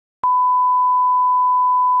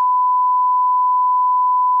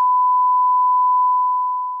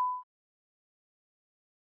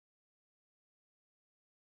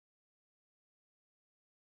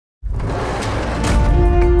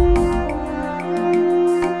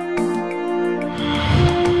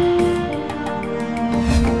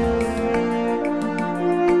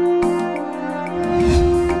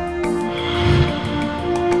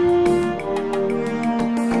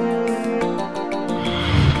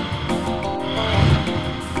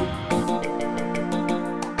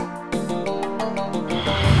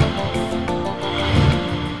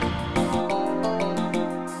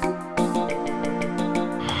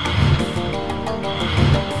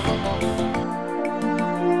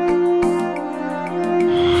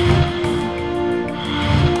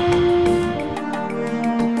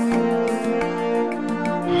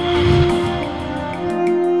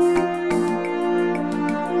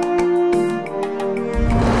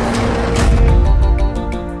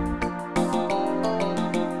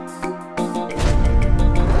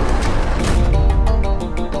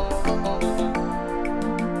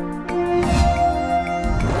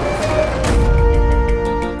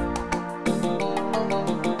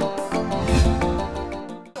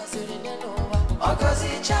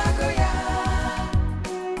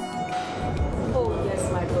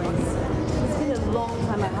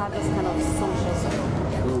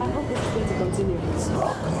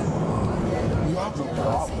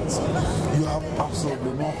friends, you have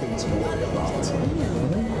absolutely nothing to worry about.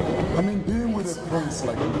 I mean, being with a prince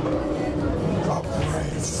like a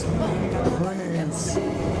prince, one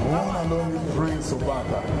and only Prince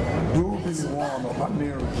Obaka, do be the one of a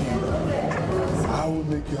near kingdom. I will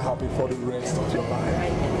make you happy for the rest of your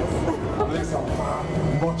life. Things are far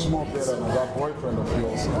much more better than that boyfriend of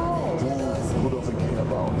yours who doesn't care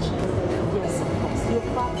about you. Yes, of course. You're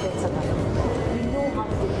far better than him. You know how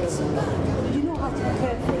to take care of him. You know how to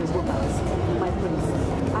care for his woman. My prince,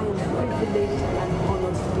 I am privileged and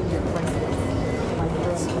honored to be your president. My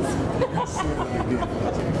friend.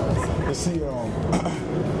 You see,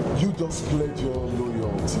 you just pledge your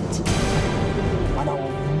loyalty to me. And I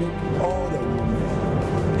will make all the women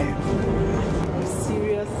everywhere. Are you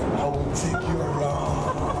serious? I will take you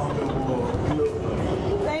around the world.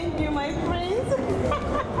 Thank you, my prince.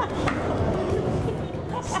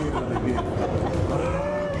 Say that again.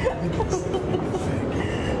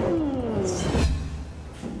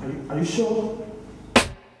 Are you sure?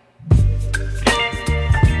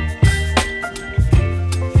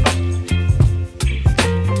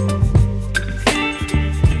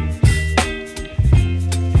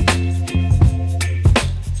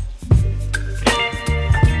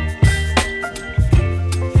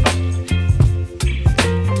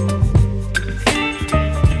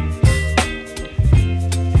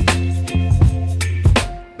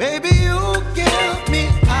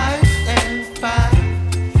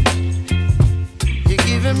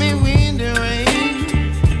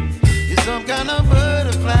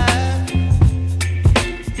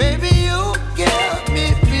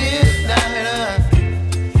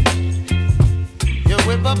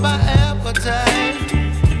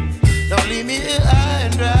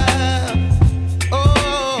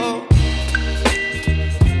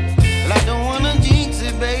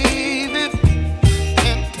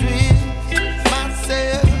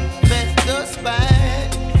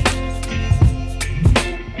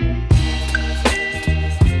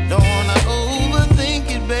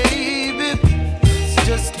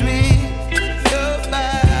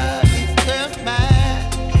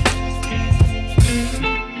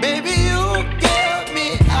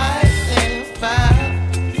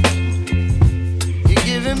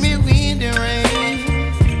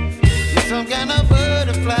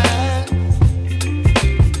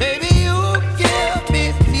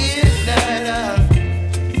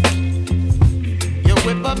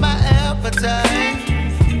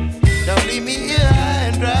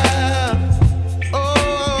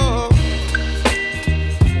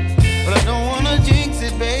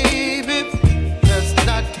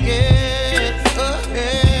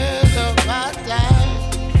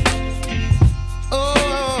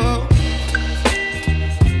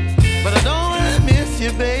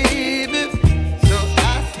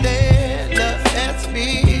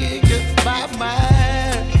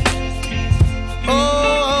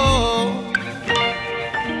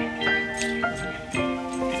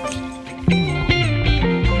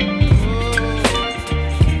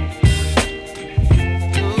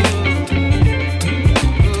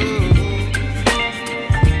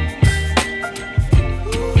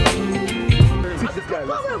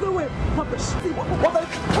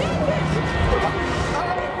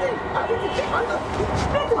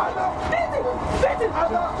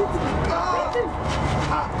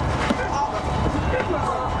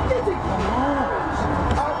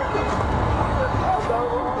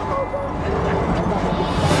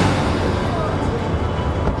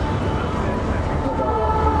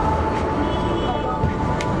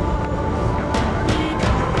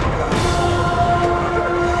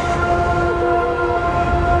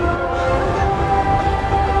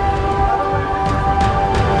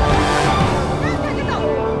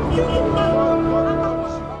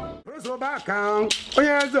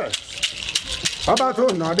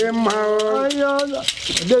 No, them how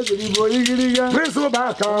Ndijigbo igiriga. Prince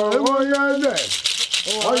Obaka, oh yes.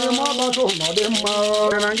 Oh, you mama to no them how.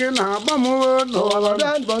 And again, Bamu no.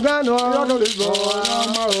 Dan Bogano, Yodoligo,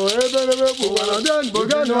 Maro, Ebelebe, Dan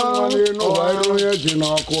Bogano, no, I don't yet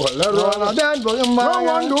know. Dan Bogano, no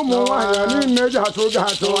one do more. I need Neja to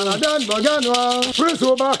Gato, Dan Bogano, Prince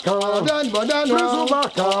Obaka, Dan Bogano, Prince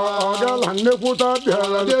Obaka, Gal and the put up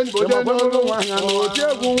there, Dan Bogano,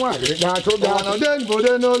 Dan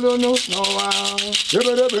Bogano, no,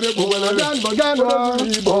 Dan Bogano,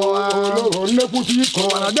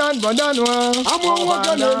 iko amụ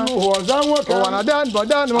nwoke n'elu ụwa ọza nwoke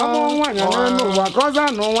amụ nwanyị n'elu ụwa kọza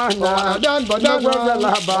nụ nwanyị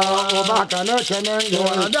nnekwezela ba ụbaka na-ekene ngị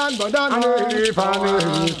ana-eri ife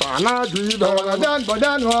a na-ajụ ibe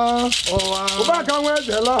ụbaka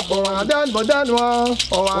nwezela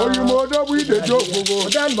oyimodogbu ideji okwugo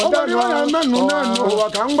ọgbari onye mmenụ n'elu ụwa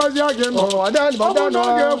ka mgbazi gị nọ ọ bụ na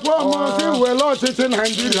ọ ga-ekwu ọmụsị wele ọchịchị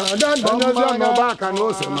Naijiria onyezie n'ụbaka na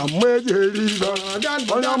ose na mma eji eri ibe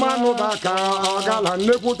onye ọma n'ụbaka ọgala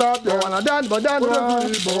nnekwuta bịa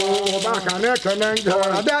Igbo ụbaka na-ekene ngị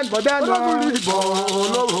Igbo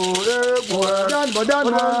olobo egwu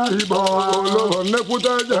Igbo olobo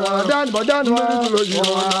nnekwuta je mmiri jụrụ oyi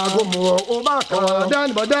na-agụ mụọ ụbaka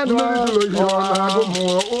mmiri jụrụ oyi na-agụ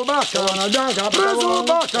mụọ ụbaka prịnsị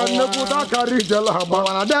ụbaka nnekwuta karị ijele agba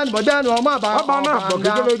ọba na-abụ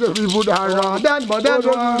kekele jebe ibudo agha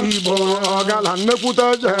Igbo ọgala nnekwuta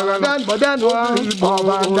jere Igbo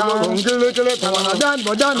ọba olobo nkirikiri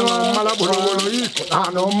mmala gburugburu iko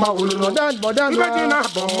anụ mma wululu mmeji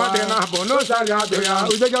na-abụ mmadụ na-abụ n'osari adụ ya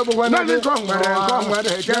mmeri nkọ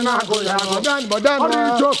nwere eke na-agụ ya ọrụ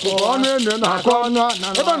ichoko ọnụ ene na-akọ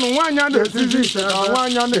ebe nụ nwaanyị na-esizi ite na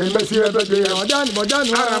nwaanyị na-emesi ebe dị ya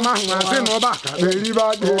aramahụ asị na ụbaka na-eribe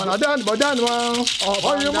adị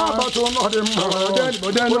onye nwe ọbata ụlọ dị mma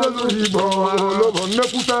odozu Igbo olobo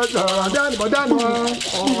nnekwuta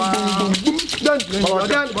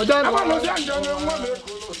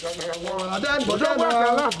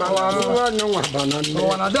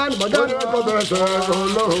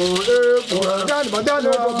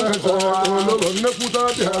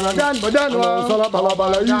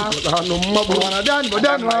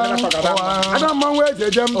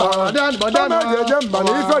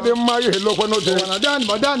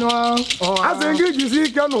asị jisi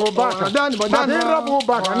ike n'ụbaka maka ịrapụ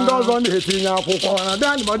ụbaka ndị ọzọ na-etinye akwụkwọ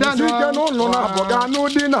jisi ike n'ụlọ na-abụ gaa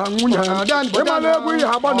n'ụdị na nwunye ịmana egwu ihe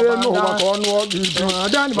agba n'elu ụwa ka ọ nụọ gị ibu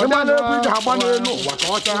ịmana egwu ihe agba n'elu ụwa ka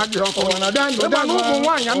ọ chaa gị ọkụ ịmana ụmụ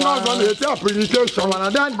nwaanyị ndị ọzọ na-eti aplikeshọn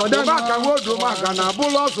ụbaka nwodomaka na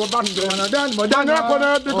abụlụ ọsụ bandị mana ekwere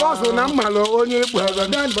dịka ọsụ na mmalụ onye ikpu ebe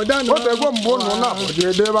otegwo mgbe ụnụ na-abụ ji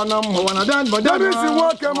edeba na mma debe isi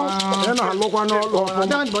nwoke m ị na-alụkwa n'ọlụ ọfụma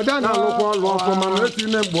na-alụkwa ọlụ ọfụma na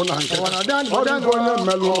etinye mgbo na nke ọdịgo onye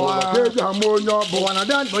mmelụ ụwa ka eji ama onye ọ bụ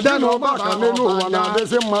dị na ụbaka n'elu ụwa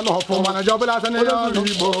na-adịsị mma na ọfụma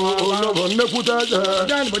Igbo olobo nnekwute eze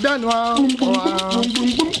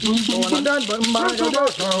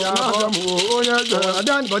onye eze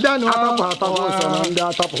atapụ atapụ ose na ndị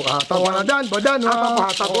atapụ atapụ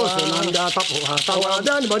ose na ndị atapụ atapụ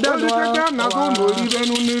olikeke nnazụ ụlọ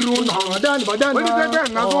oribenu n'iru ụlọ olikeke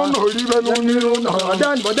nnazụ ụlọ oribenu n'iru ụlọ ọ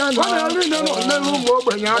na-eri nne n'olu ụmụ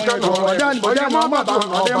ogbenye aka onye mabata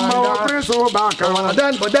ọdị mma prịnsị ụbaka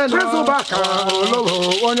olobo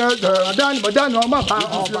onye eze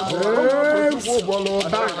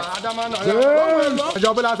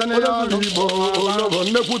Igbo olobo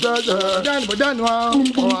nnekwute eze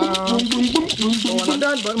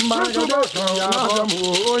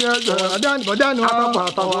onye eze atapụ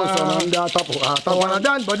atapụ ose na ndị atapụ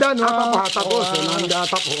atapụ ose na ndị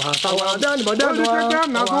atapụ olikeke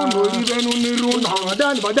nnazụ ụlọ oribenu n'iru ụlọ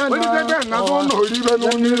olikeke nnazụ ụlọ oribenu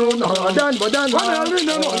n'iru ụlọ ọ na-eri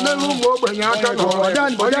nne n'olu ụmụ ogbenye aka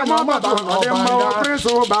onye mabata ọdị mma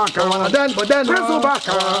prịnsị ụbaka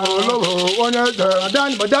olobo onye eze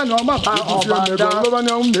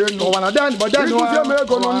ikuzie m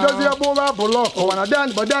ego na ndezi ebe ụra bụlọkụ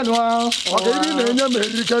ọka ibi na-enye m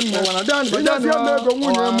erike nne inyezie m ego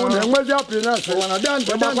nwunye m na-enwezi apịnesi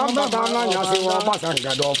ịgbakwa mbata n'anyasị agbasa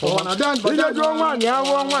ngada ọfụma ijejuo nwaanyị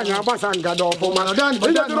awọ nwaanyị agbasa ngada ọfụma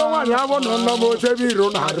ijejuo nwaanyị awọ nọ nọ m ochebe iro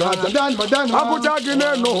na aja abụcha gị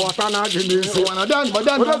n'elu ghọta na gị n'isi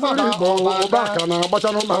odezuru Igbo ụbaka na-agbacha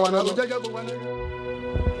n'ụlọ.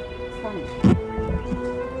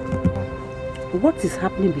 What is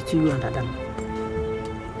happening between you and Adam?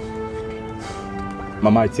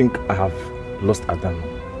 Mama, I think I have lost Adam.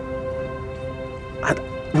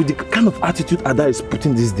 With the kind of attitude Ada is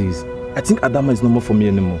putting these days, I think Adama is no more for me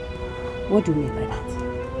anymore. What do you mean by that?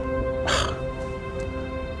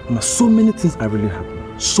 Mama, so many things are really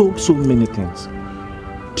happening. So many things.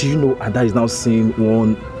 Do you know Ada is now seeing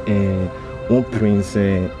one prince,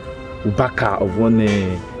 Ubaka of one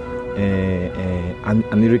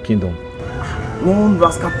Nigerian kingdom. One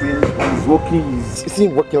rascal prince is walking, he's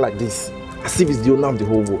walking like this, as if he's the owner of the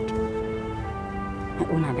whole world. I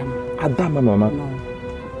own Adam. Adama, Mama. No.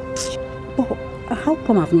 But how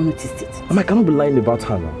come I've not noticed it? Mama, I cannot be lying about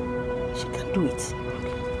her now. She can do it. It's all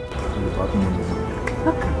about money.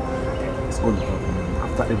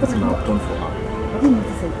 After everything I've done for her. I didn't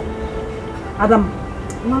notice it. Adam.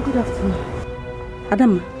 Ma, good afternoon.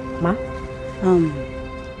 Adam, ma.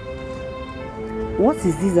 What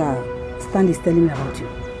is this Stan is telling me about you?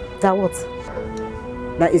 That what?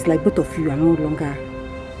 That is like both of you are no longer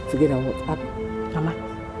together. What? Mama.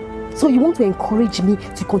 So you want to encourage me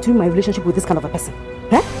to continue my relationship with this kind of a person?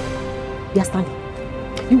 Eh? Yes, Stanley.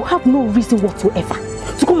 You have no reason whatsoever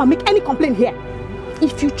to come and make any complaint here.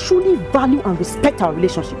 If you truly value and respect our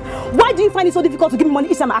relationship, why do you find it so difficult to give me money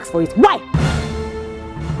each time I ask for it? Why?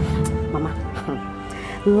 Mama,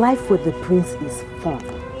 life with the prince is fun.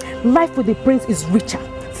 Life with the prince is richer,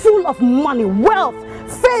 full of money, wealth,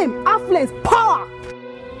 fame, affluence, power.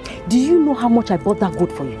 Do you know how much I bought that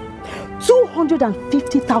gold for you?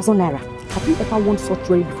 250,000 naira. Have you ever won such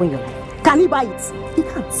jewelry before in your life? Can he buy it? He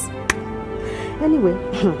can't. Anyway,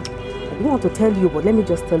 I don't want to tell you, but let me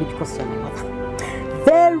just tell you because you're my mother.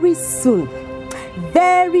 Very soon,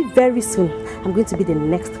 very, very soon, I'm going to be the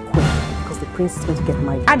next queen because the prince is going to get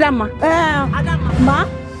married. Adama. Adama. Ma,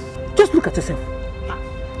 just look at yourself.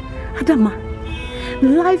 Adama,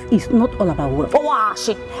 life is not all about wealth. Oh,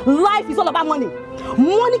 shit. Life is all about money.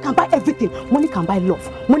 Money can buy everything. Money can buy love.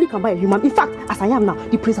 Money can buy a human. In fact, as I am now,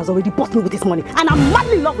 the prince has already bought me with his money. And I'm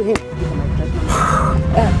madly in love with him.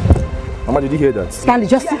 Mama, did you hear that? Stanley,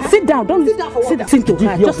 just sit down. Don't sit down for what? Listen to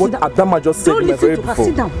her. Just what Adama just said. Don't listen to her.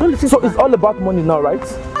 Sit down. Don't listen to her. So it's all about money now, right?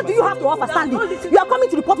 What do you have to offer, Stanley? You are coming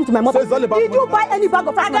to report me to my mother. So it's all about Did you money. buy any bag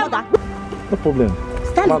of rice for my mother? No problem.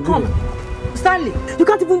 Stanley, come. Stanley, you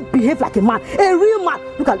can't even behave like a man. A real man.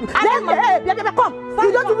 Look at you. Hey, come.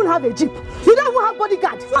 You don't even have a jeep. You don't even have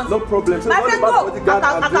bodyguard. No problem. So My it's friend, all about go.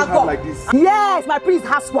 bodyguard and doing her like this. Yes, my prince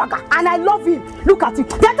has swagger. And I love him. Look at you.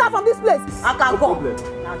 Get out from this place. I can go. Problem.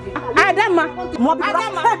 Adama.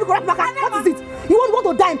 What is it? You want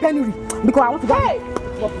to die in penury? Because I want to die. Hey!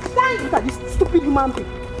 Look at this stupid human being.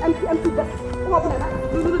 Empty that.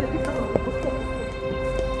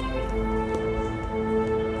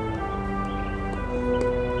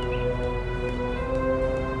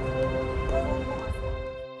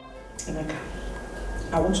 Emeka,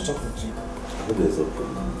 I want to talk with you. There's no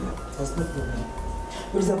problem. There's no problem.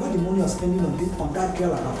 But it's about the money you're spending on that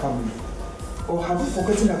girl and her family. Or have you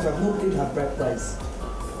forgotten that you have not paid her bride price?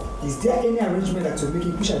 Is there any arrangement that you're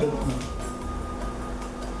making which I don't know?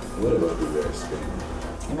 What about the rest?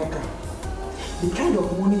 Emeka, the kind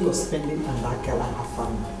of money you're spending on that girl and her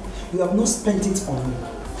family, you have not spent it on me.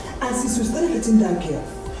 And since you started dating that girl,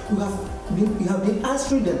 you have been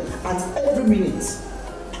answering them at every minute.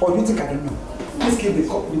 Or do you think I don't know? Please give the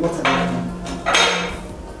water down.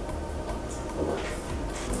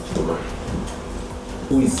 Mama,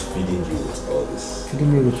 who is feeding you with all this? Feeding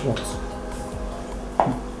me with what?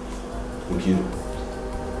 Nkiru.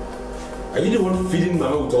 Are you the one feeding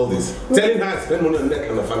Mama with all this? Telling her to spend money on that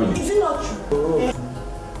and her family? Is it not true?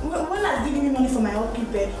 When I'm giving me money for my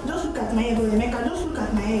upkeep, just look at my hair, Emeka, just look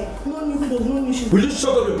at my hair. No new clothes, no new shoes. Will you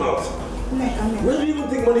shut up your mouth? Emeka. Where do you even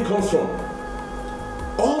think money comes from?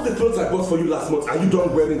 All the clothes I bought for you last month, are you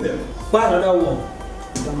done wearing them? Buy another one.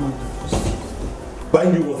 Buy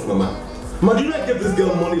new ones, Mama. Mama, did I give this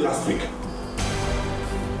girl money last week?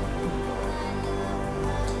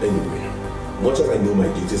 Anyway, much as I know my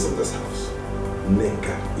duties in this house,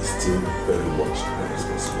 Nneka is still very much my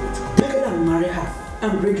responsibility. Better than marry her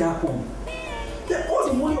and bring her home. Then all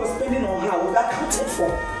the money you're spending on her will be accounted for.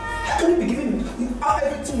 How can you be giving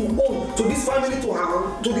everything you own to this family, to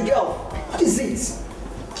her, to the girl? What is it?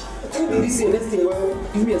 Tell me this year, next year,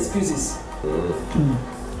 give me excuses.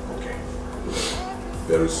 Okay.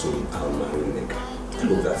 Very soon I'll marry Nneka. I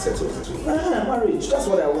hope that settles it. Marriage, that's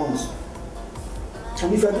what I want.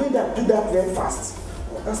 And if you're doing that, do that very fast.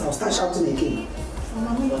 That's I'll start shouting again.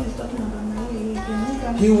 Mama, what is talking about my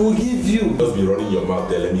hair? He will give you. Just be running your mouth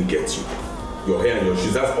there, let me get you. Your hair and your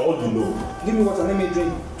shoes, that's all you know. Give me water, let me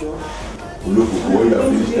drink, Joe. Look, when you have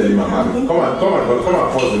finished telling Mama, come and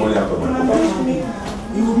force the money out of my pocket.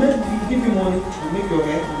 You give me money, you make your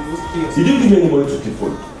hair, and you pay yourself. You didn't give me any money to keep for.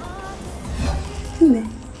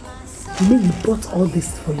 You bought all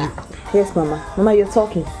this for you. Yes, Mama. Mama, you're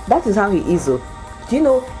talking. That is how he is. Oh. Do you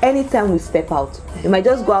know, anytime we step out, he might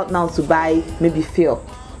just go out now to buy maybe fuel.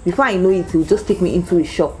 Before I know it, he'll just take me into a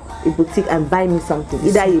shop, a boutique, and buy me something.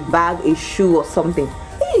 Either a bag, a shoe, or something.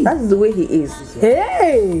 Hey. That is the way he is.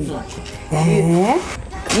 Hey!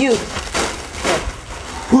 You.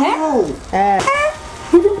 Wow!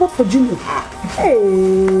 Even bought for Junior.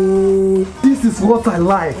 Hey! This is what I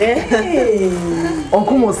like. Hey!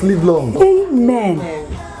 Uncle must live long. Amen.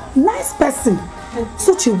 Nice person.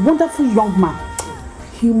 Such a wonderful young man.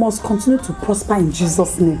 He must continue to prosper in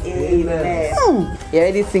Jesus' name. Amen. You're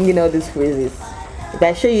already singing all these phrases. If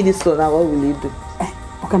I show you this song, now what will you do?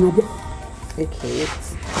 Okay,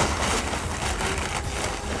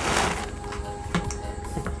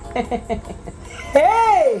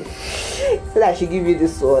 Hey! so I should give you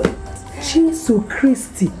this one. Jesus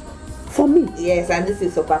Christi. For me? Yes, and this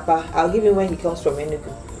is for Papa. I'll give you when he comes from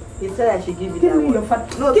Enugu. He said I should give you Give that me one. your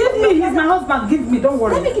father. No, give me, he's my husband. Give me, don't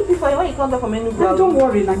worry. Let me keep it for you when he comes back from Enugu. No, don't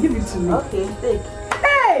worry, now give it to me. Okay, take.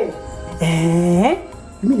 Hey!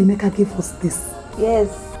 You mean Emeka gave us this? Yes.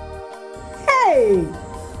 Hey!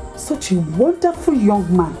 Such a wonderful young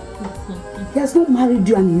man. He has not married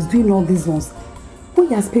you and he's doing all these ones. When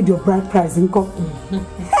he has paid your bride price,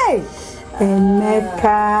 hey! Emeka!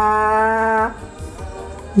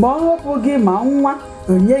 Ma bugi ma nwa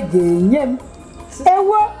onye ga-enye m.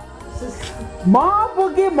 Ewo! Ma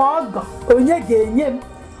bugi ma ogo onye ga-enye m.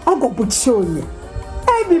 Ogo buchi onye.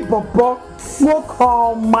 Ebi bobo nwoke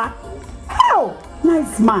ọma. How?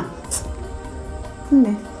 Nice man.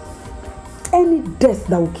 Any death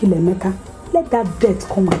that will kill Emeka, let that death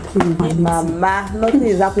come and kill me. Mama, nothing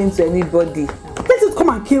is happening to anybody. Let it come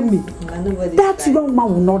and kill me. That young man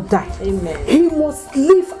will not die. Amen. He must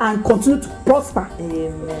live and continue to prosper.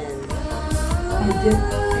 Amen.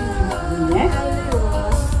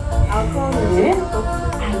 I'll call you.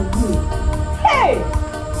 Hey!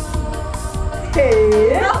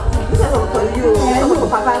 Hey! This is for you.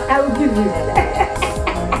 Papa, I will give you.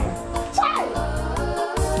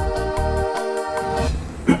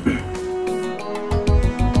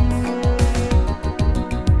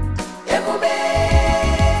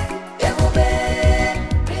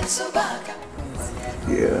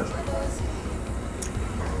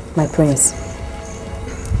 My prince,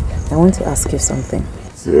 I want to ask you something.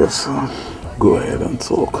 Yes, go ahead and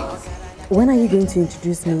talk. When are you going to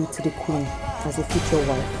introduce me to the queen as a future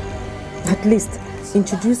wife? At least,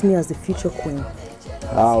 introduce me as the future queen.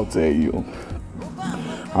 How dare you?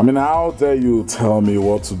 How dare you tell me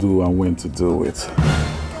what to do and when to do it?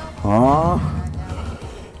 Huh?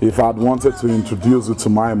 If I'd wanted to introduce you to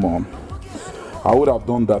my mom, I would have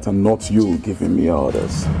done that and not you giving me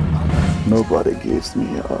orders. Nobody gives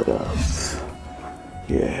me orders.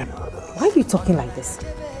 Yeah. Why are you talking like this?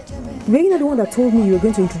 Were you not the one that told me you were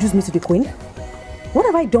going to introduce me to the queen? What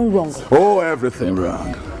have I done wrong? Oh, everything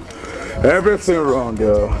wrong. Everything wrong,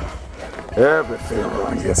 girl. Everything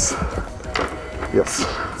wrong, yes. Yes.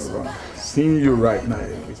 Seeing you right now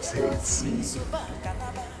irritates me.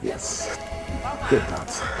 Yes. Get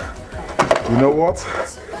that. You know what?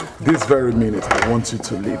 This very minute, I want you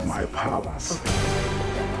to leave my palace.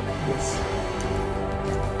 Yes.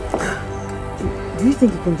 Do you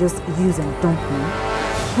think you can just use and dump me?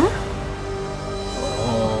 Huh?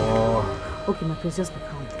 Oh. Okay, my prince, just be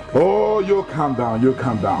calm. Oh, you calm down, you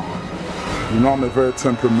calm down. You know I'm a very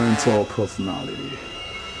temperamental personality.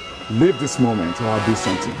 Leave this moment or I'll do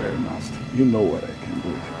something very nasty. You know what I can do.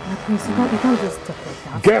 My prince, you can't just talk like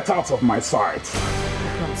that. Get out of my sight.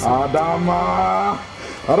 Adama,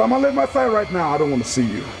 leave my sight right now. I don't want to see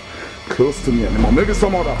you close to me anymore. Maybe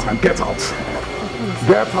some other time. Get out.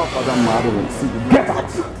 Get out, Adama. I don't want to see you. Get out.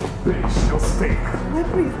 Bitch, you'll stink.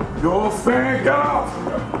 You'll stink. Get out.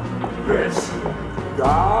 Bitch. Get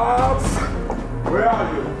out. Where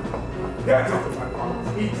are you? Get out of my house.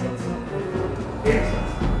 Eat it. Eat it.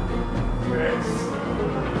 Bitch.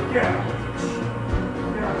 Get out.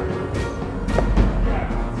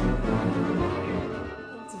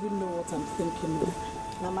 I'm thinking of.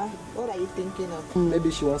 Mama, what are you thinking of?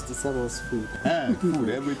 Maybe she wants to serve us food. Food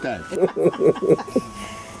every time.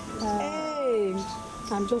 Hey,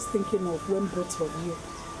 I'm just thinking of when both of you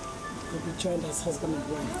will be joined as husband and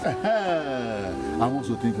wife. I'm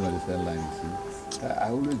also thinking of the same line, see. I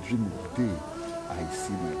always dream of the day I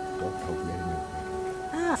see my daughter wearing a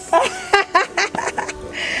ring.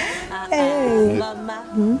 Hey. Mama,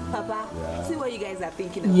 Papa, see what you guys are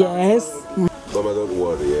thinking about. Yes. Mama, don't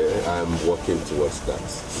worry, I'm working towards that,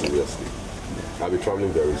 seriously. I'll be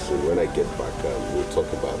traveling very soon. When I get back, we'll talk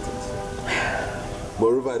about it.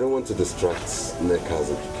 Moreover, I don't want to distract Neka's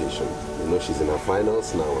education. You know, she's in her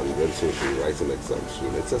finals now and very soon she'll be writing exams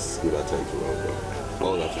soon. Let's just give her time to round up.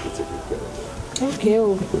 All that will be taken care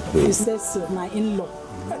of. Okay, you said so, my in-law.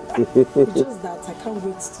 Just that I can't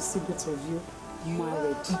wait to see both of you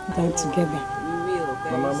married, then together.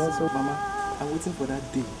 Mama, I'm waiting for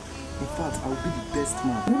that day. In fact, I will be the best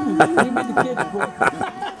man. You'll be the best boy.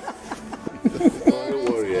 Don't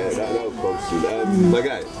worry, that'll come soon. My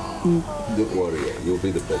guy, don't worry, you'll be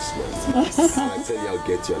the best man. And I tell you, I'll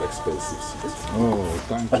get you an expensive suit. Oh,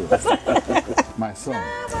 thank you. My son,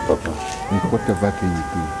 Papa, in whatever thing you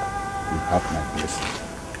do, you have my blessing.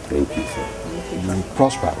 Thank you, sir. You will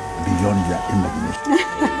prosper beyond your imagination.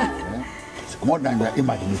 More than your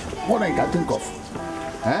imagination, more than you can think of.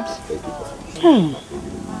 Eh?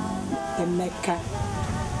 Emeka,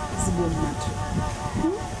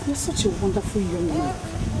 you're such a wonderful young man.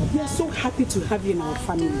 We are so happy to have you in our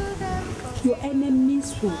family. Your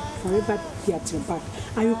enemies will forever be at your back,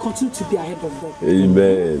 and you continue to be ahead of them.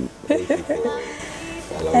 Amen.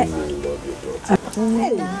 Hey,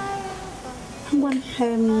 when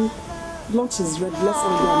lunch is ready, let's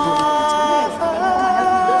all go and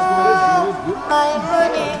do I'm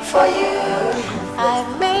running for you.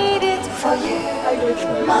 I made it for you.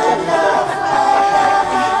 My love,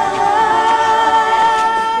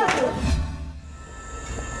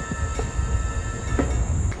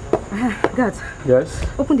 God. Yes?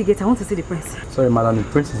 Open the gate. I want to see the prince. Sorry, madam. The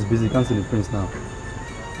prince is busy. You can't see the prince now.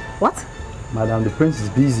 What? Madam, the prince is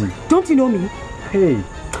busy. Don't you know me? Hey.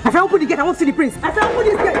 I said open the gate. I want to see the prince. I said open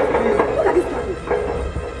this gate. Look at this man.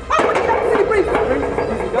 Open the gate. I want to see the prince.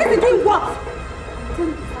 This is doing what?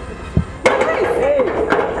 My prince. Hey.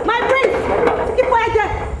 My prince. Keep quiet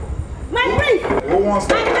there. My prince.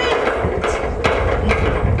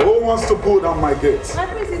 Who wants to pull down my gate? My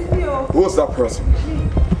prince is here. Who's that person?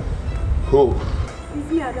 Who? He's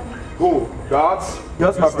here, Adam. Who? Guards?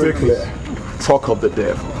 Yes, my Stay clear. Talk of the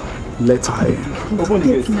devil. Let her in. Open the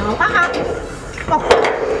gate. Now.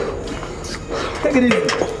 Take it easy.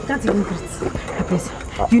 That's even great. Please,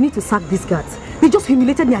 you need to sack these guards. They just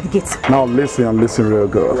humiliated me at the gate. Now listen and listen real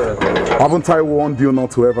good. Haven't I warned you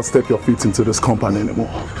not to ever step your feet into this company anymore?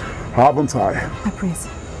 Haven't I? My prince,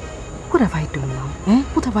 what have I done now? Eh?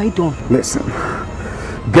 What have I done? Listen.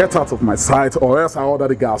 Get out of my sight or else I order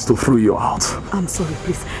the guards to throw you out. I'm sorry,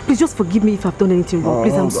 please. Please just forgive me if I've done anything wrong.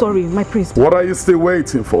 Please, I'm sorry, my prince. What are you still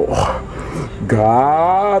waiting for?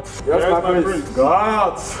 Guards! Yes, my prince.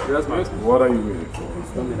 Guards! Yes, my prince. What are you waiting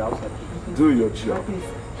for? Do your job.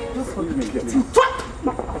 Just forgive me.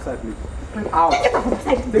 Outside, please. Out. Get out of my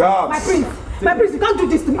sight. Guards! My prince, you can't do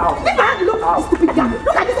this to me. If I had to look at this stupid guy,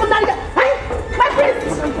 look at this ordinary guy. Hey, my prince!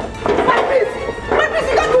 My prince! My prince,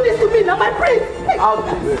 you can't do this to me now, my prince! Out.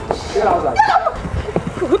 Get outside.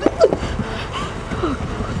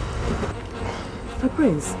 My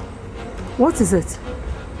prince, what is it?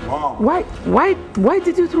 Mom. Why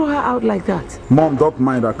did you throw her out like that? Mom, don't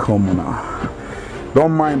mind that commoner.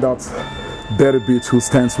 Don't mind that dirty bitch who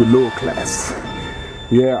stands with low class.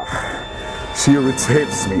 Yeah, she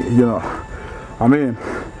irritates me, you know. I mean,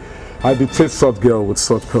 I detest such girl with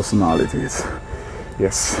such personalities.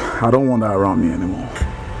 Yes, I don't want that around me anymore.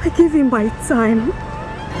 I gave him my time,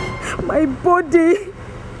 my body,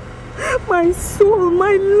 my soul,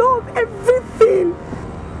 my love, everything.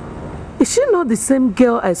 Is she not the same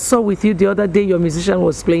girl I saw with you the other day your musician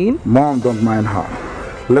was playing? Mom, don't mind her.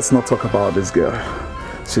 Let's not talk about this girl.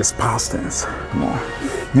 She's past tense. Mom,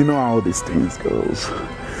 you know how these things goes.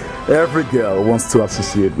 Every girl wants to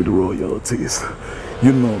associate with royalties.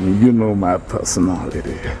 You know me, you know my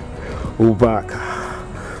personality. Ubaka.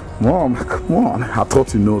 Mom, come on. I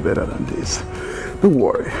thought you know better than this. Don't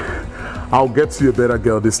worry. I'll get you a better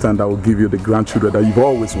girl this time that will give you the grandchildren that you've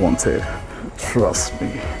always wanted. Trust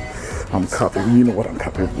me. I'm capable. You know what I'm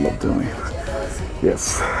capable of doing.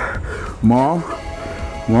 Yes. Mom,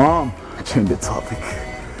 change the topic.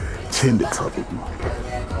 Change the topic, Mom.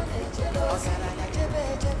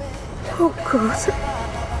 Oh God.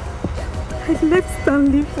 I left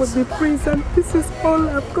Stanley for the prince and this is all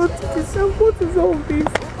I've got to decide. What is all this?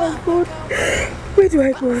 Oh God. Where do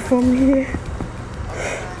I go from here?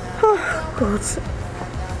 Oh God.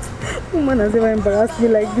 No man has ever embarrassed me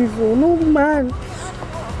like this. Oh, no man.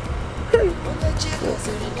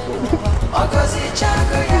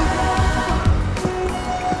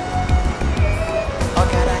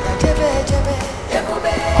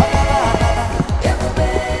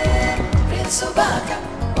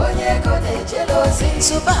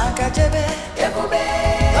 Subaka jebe, ebube,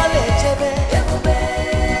 ole jebe, ebube,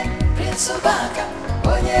 Prince Subaka,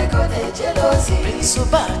 onye kone jealousy, Prince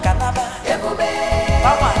Subaka naba, ebube,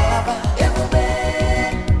 mama naba, ebube,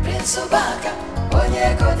 Prince Subaka, onye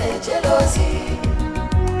kone jealousy,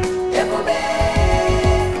 ebube,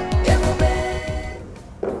 ebube.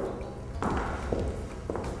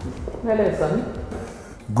 Hello, son.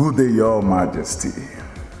 Good day, Your Majesty.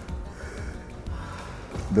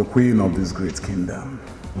 The queen of this great kingdom.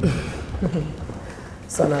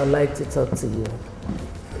 Son, I'd like to talk to you.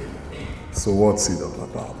 So what's it all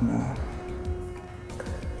about, Mom?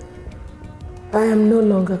 I am no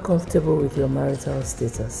longer comfortable with your marital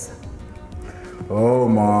status. Oh,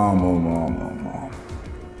 Mom, oh, Mom, oh, Mom.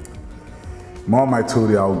 Mom, I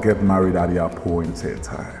told you I'll get married at the appointed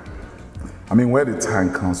time. I mean, when the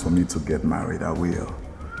time comes for me to get married, I will.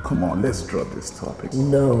 Come on, let's drop this topic.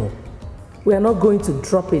 No. We are not going to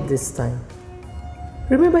drop it this time.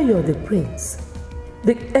 Remember, you're the prince,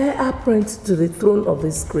 the heir apparent to the throne of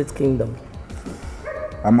this great kingdom.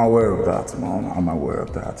 I'm aware of that, Mom. I'm aware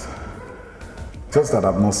of that. Just that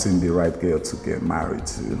I've not seen the right girl to get married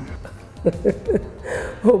to.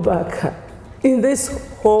 Obaka, in this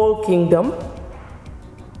whole kingdom?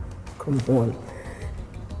 Come on.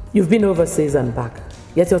 You've been overseas and back,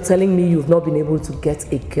 yet you're telling me you've not been able to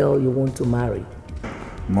get a girl you want to marry.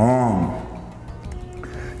 Mom,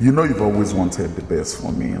 you know you've always wanted the best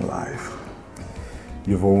for me in life.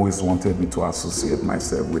 You've always wanted me to associate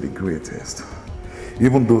myself with the greatest,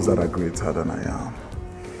 even those that are greater than I am.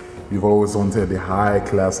 You've always wanted the high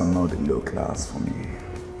class and not the low class for me.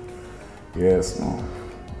 Yes, Mom.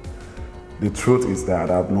 The truth is that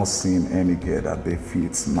I've not seen any girl that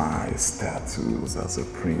befits my status as a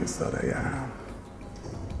prince that I am.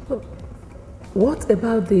 What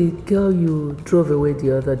about the girl you drove away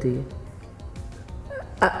the other day?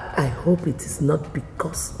 I hope it is not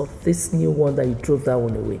because of this new one that you drove that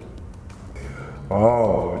one away.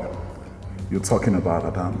 Oh, you're talking about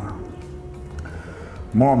Adama.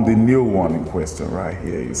 Mom, the new one in question right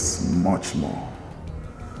here is much more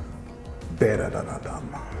better than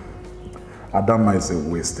Adama. Adama is a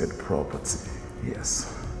wasted property,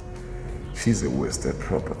 yes. She's a wasted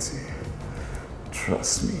property.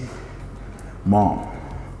 Trust me. Mom,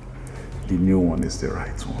 the new one is the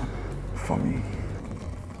right one for me.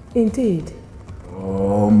 Indeed.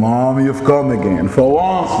 Oh, Mom, you've come again. For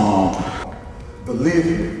once, Mom. Believe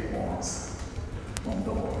me for once. Mom,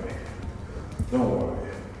 don't worry. Don't worry.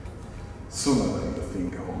 Sooner than you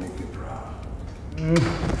think, I will make you proud.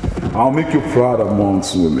 I'll make you proud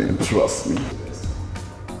amongst women. Trust me.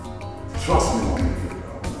 Trust me, I'll make you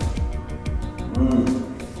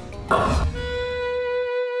proud.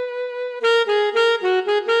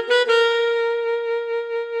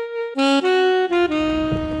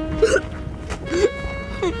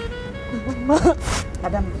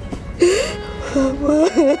 Adam.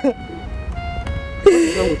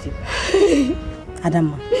 What's wrong with you? Adam,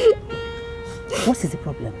 what is the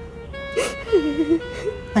problem?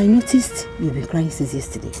 I noticed you've been crying since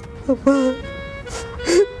yesterday. Papa,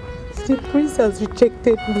 the prince has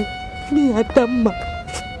rejected me. Me, Adama.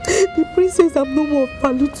 The prince says I'm no more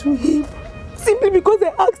value to him. Simply because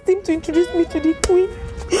I asked him to introduce me to the queen.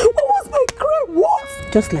 What was my crime? What?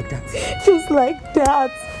 Just like that? Just like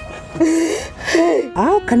that.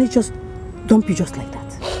 How can he just dump you just like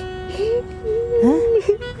that? Huh?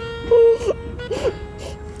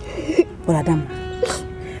 But Adam,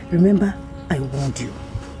 remember I warned you.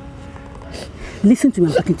 Listen to me,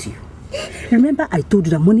 I'm talking to you. Remember I told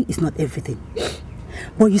you that money is not everything.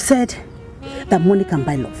 But you said that money can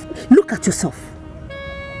buy love. Look at yourself.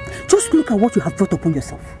 Just look at what you have brought upon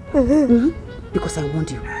yourself. Because I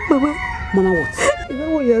warned you. Mama. Mama what? Is that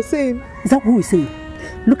what you're saying? Is that what we're saying?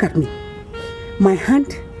 Look at me. My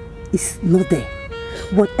hand is not there.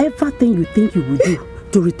 Whatever thing you think you will do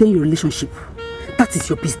to retain your relationship, that is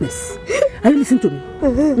your business. Are you listening to me?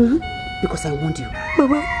 Because I warned you.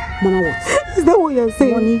 Mama. Mama what? Is that what you're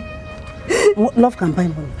saying? Money. Love can buy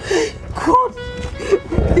money. God!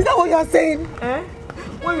 Is that what you're saying? Eh?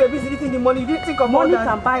 When you were busy eating the money, you didn't think of money all that.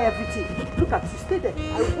 can buy everything. Look at you, stay there. I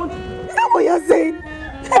want you. Is that what you're saying?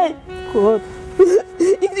 Hey! God.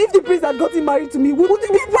 If the prince had gotten married to me, would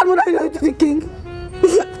it be bad when I married to the king?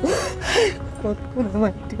 God, what am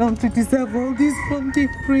I doing to deserve all this from the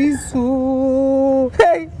prince? Oh,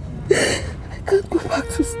 hey! I can't go back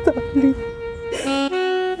to Stanley.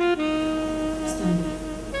 Stanley,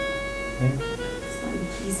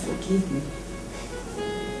 please forgive me.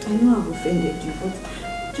 I know I've offended you, but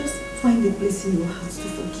just find a place in your heart to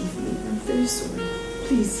forgive me. I'm very sorry.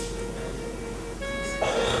 Please.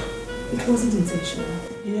 It wasn't intentional.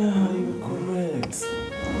 Yeah, you're correct.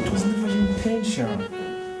 It was never your intention. You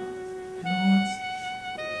know what?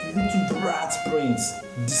 The little brat prince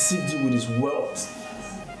deceived you with his wealth.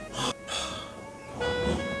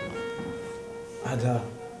 Ada,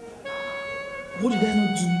 what did I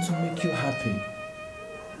not do to make you happy?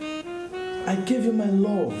 I gave you my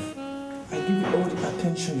love. I gave you all the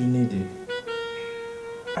attention you needed.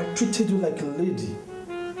 I treated you like a lady.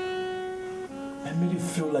 I made you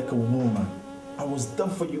feel like a woman. I was there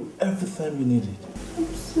for you every time you needed.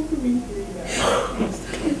 I'm sorry. I'm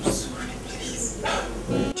sorry, please.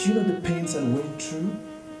 Do you know the pains I went through?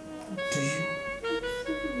 Do you?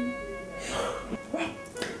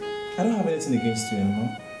 I don't have anything against you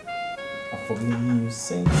anymore. I've forgiven you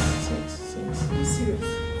since. I'm serious.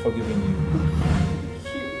 Forgiving you.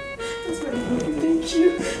 That's very good. Thank you.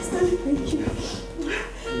 Stanley, thank you.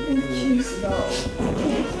 Thank you.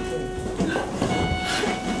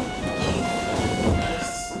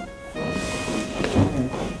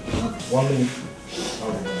 Mommy.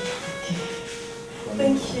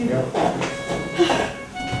 Thank you.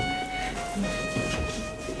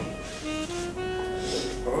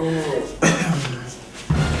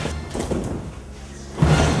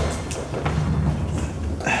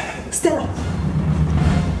 Stella!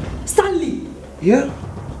 Stanley! Yeah?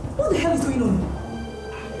 What the hell is going on?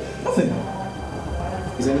 Nothing.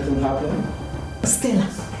 Is anything happening? Stella,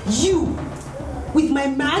 you! With my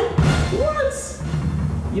man? What?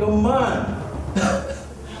 Your man?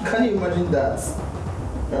 Can you imagine that?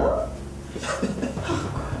 Huh?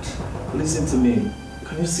 Listen to me.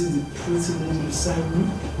 Can you see the pretty lady beside me?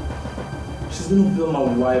 She's gonna be my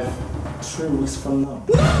wife 3 weeks from now.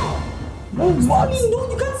 No! No, Mommy, no,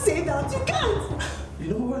 you can't say that. You can't! You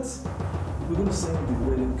know what? We're gonna send the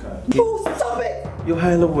wedding card. No, stop it! You're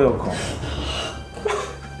highly welcome.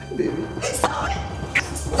 Baby. Stop it!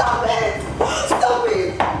 Stop it! Stop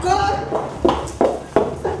it! God!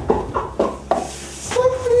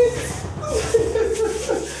 Stop it!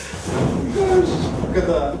 Gosh, look at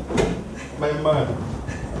that. My man.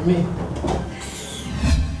 Me.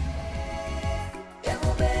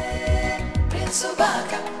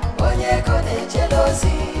 Subaka, onye kone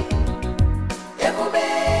jealousy. Yemube,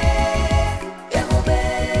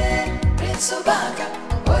 Prince Subaka,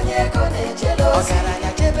 onye kone jealousy.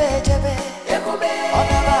 Ogaranya jebe jebe, Yemube,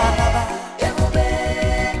 onaba, Yemube,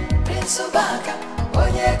 Prince Subaka,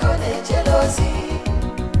 onye kone jealousy.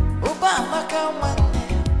 Uba maka wane,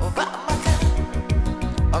 uba maka.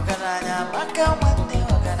 Ogaranya maka wane,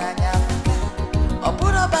 ogaranya maka.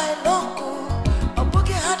 Obura by longu,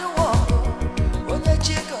 obuke hadu walk.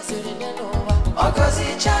 Ogozi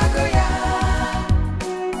chago ya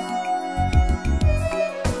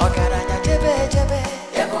Ogaranya jebe jebe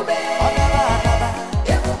Yemube Onaba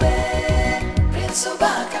Yemube Prince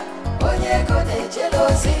Subaka Onye kone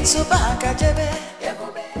jealousy Subaka jebe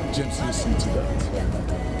Yemube James, listen to that.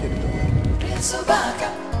 Prince Subaka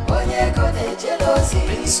Onye kone jealousy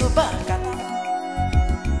Prince Subaka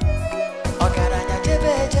Ogaranya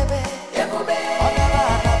jebe jebe Yemube Onaba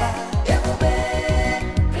Yemube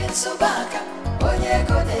Prince Subaka onye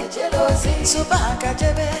kone jealousy Subaka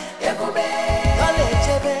jebe Yemube Kale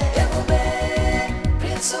jebe Yemube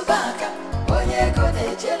Prince Subaka onye kone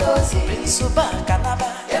jealousy Subaka naba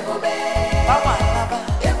Yemube Mama naba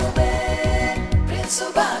Yemube Prince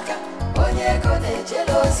Subaka onye kone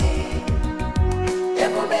jealousy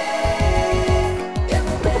Yemube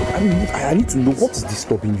I need to know what is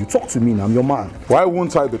disturbing you. Talk to me now, I'm your man. Why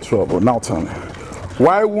won't I be troubled? Now tell me.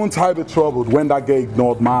 Why won't I be troubled when that girl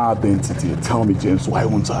ignored my identity? Tell me, James, why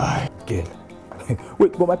won't I? Girl.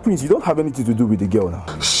 Wait, but my prince, you don't have anything to do with the girl now.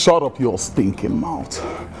 Shut up your stinking mouth.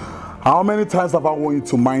 How many times have I want you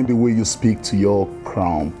to mind the way you speak to your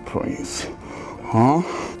crown prince? Huh?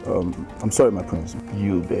 I'm sorry, my prince.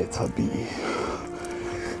 You better be.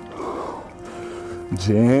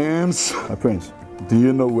 James. My prince. Do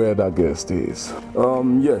you know where that girl stays?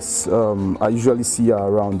 Yes. I usually see her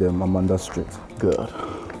around Amanda Street. Good.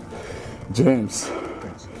 James,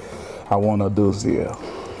 I want a dossier.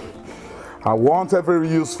 I want every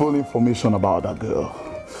useful information about that girl.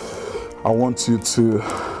 I want you to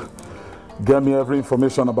get me every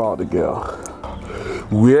information about the girl.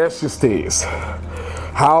 Where she stays,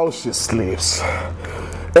 how she sleeps,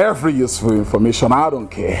 every useful information, I don't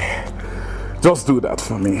care. Just do that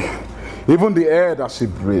for me. Even the air that she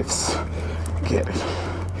breathes, get it.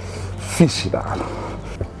 Fish it out.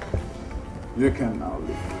 You can now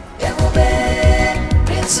leave. Yemube,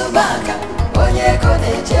 Prince Subaka, onye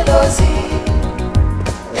kone jealousy.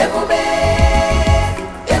 Yemube,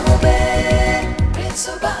 Prince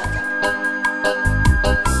Subaka.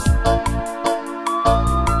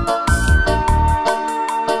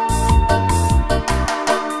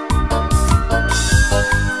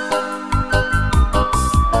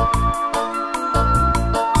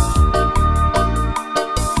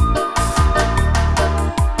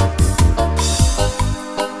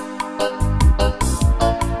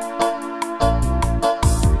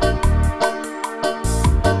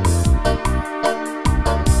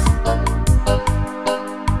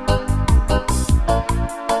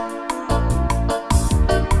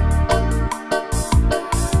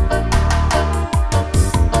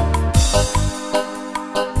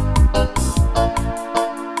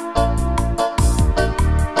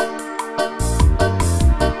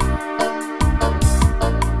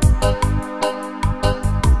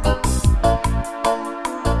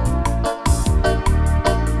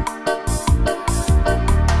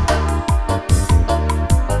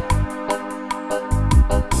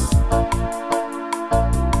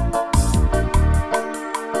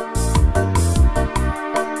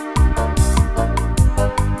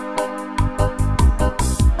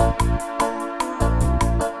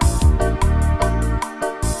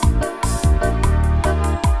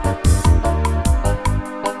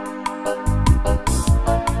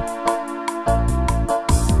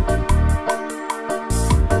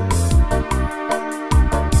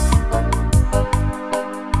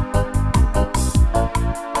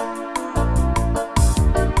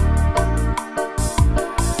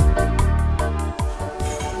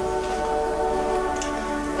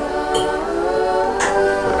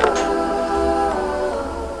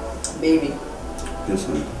 Yes,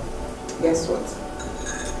 ma'am. Guess what?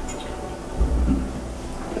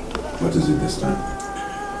 What is it this time?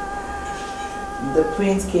 The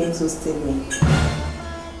prince came to steal me.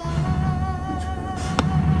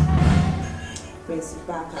 Prince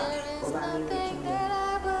Baka of Aniru Kingdom.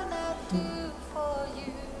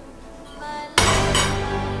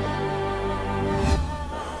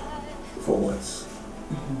 For what?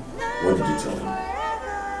 What did you tell him?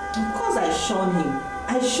 Of course I shunned him.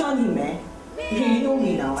 I shunned him, eh? You know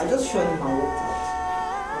me now. I just shunned him and walked out.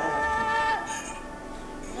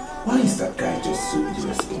 Why is that guy just so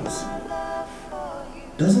irresponsible?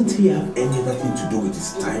 Doesn't he have any other thing to do with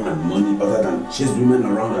his time and money other than chase women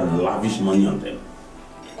around and lavish money on them?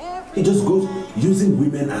 He just goes using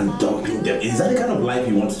women and dumping them. Is that the kind of life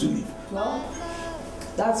he wants to live? Well,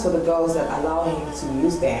 that's for the girls that allow him to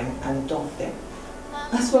use them and dump them.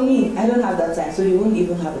 As for me, I don't have that time, so he won't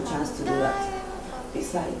even have a chance to do that.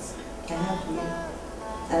 Besides, I have you,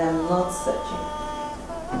 and I'm not searching.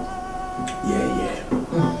 Yeah.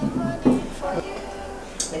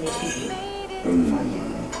 Let me feed you.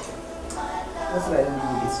 That's why I don't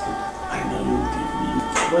give you this food. I know you will give me.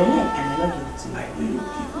 Well, yeah, I never give it to you. I know you will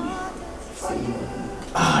give me. So you know.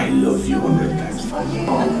 I love you 100 times.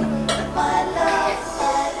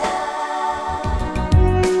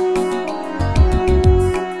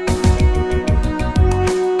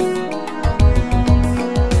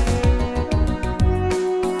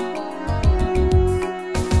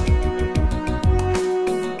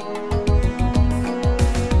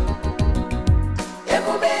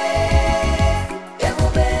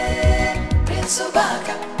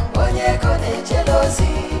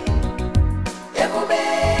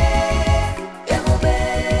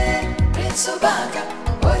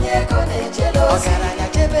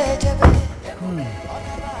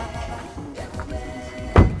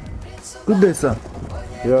 Good day, sir.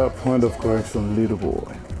 Yeah, point of correction, little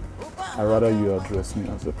boy. I'd rather you address me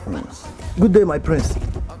as a prince. Good day, my prince.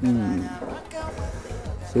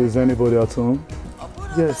 So is anybody at home?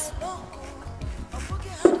 Yes.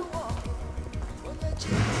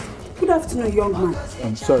 Good afternoon, young man.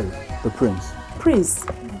 I'm sorry, the prince. Prince,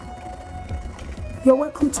 you're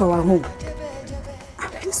welcome to our home.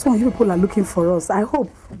 This one, you people are looking for us. I hope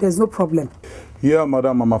there's no problem. Yeah,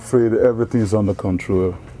 madam, I'm afraid everything is under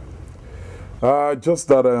control. Just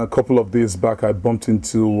that a couple of days back, I bumped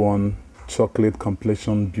into one chocolate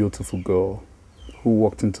complexion beautiful girl who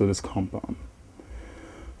walked into this compound.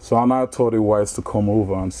 So I now thought it wise to come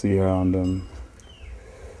over and see her, and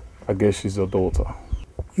I guess she's your daughter.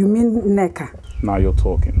 You mean Neka? Now you're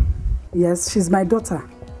talking. Yes, she's my daughter.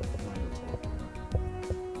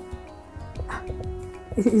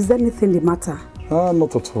 Is there anything the matter?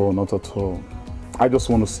 Not at all, not at all. I just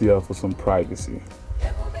want to see her for some privacy.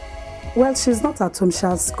 Well, she's not at home. She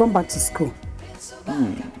has gone back to school.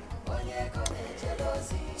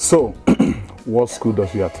 So, what school does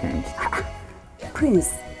she attend?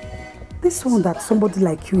 Prince, this one that somebody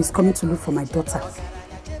like you is coming to look for my daughter.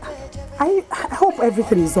 I hope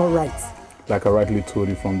everything is all right. Like I rightly told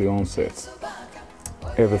you from the onset,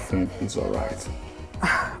 everything is all right.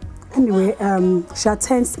 Anyway, she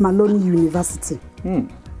attends Maloney University.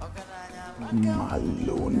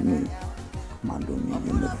 Maloney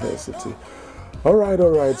University. All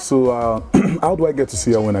right. So, how do I get to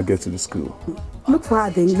see her when I get to the school? Look for her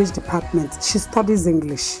at the English department. She studies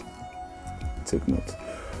English. Take note.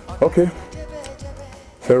 Okay.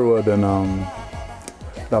 Very well then.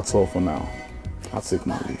 That's all for now. I'll take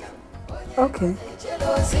my leave. Okay.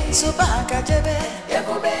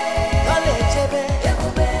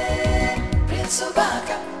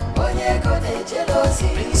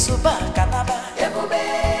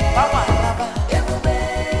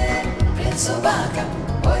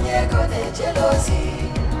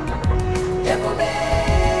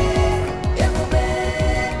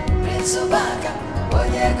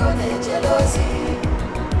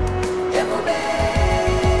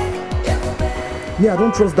 Me, I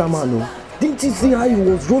don't trust that man, no. Didn't you see how he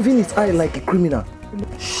was roving his eye like a criminal?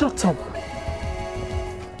 Shut up.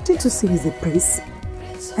 Didn't you see he's a prince?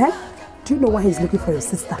 Eh? Do you know why he's looking for your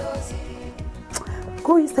sister?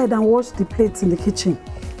 Go inside and wash the plates in the kitchen.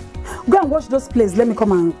 Go and wash those plates. Let me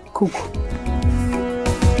come and cook.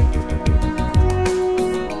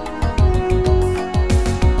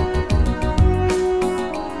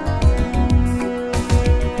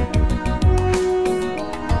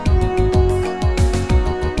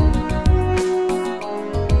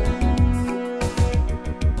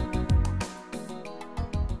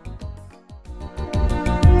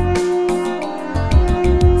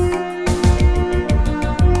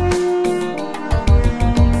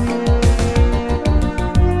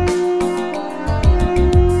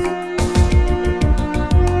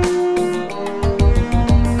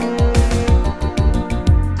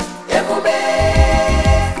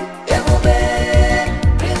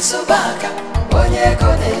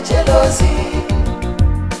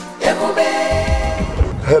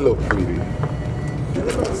 Hello, pretty.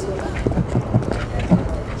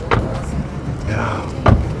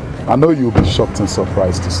 Yeah. I know you'll be shocked and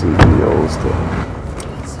surprised to see me in your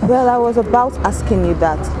hostel. Well, I was about asking you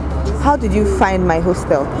that. How did you find my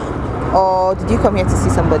hostel? Or did you come here to see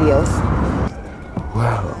somebody else?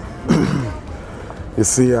 Well, you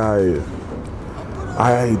see, I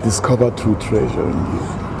discovered true treasure in you.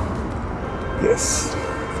 Yes.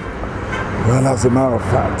 Well, as a matter of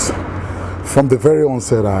fact, from the very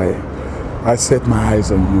onset, I set my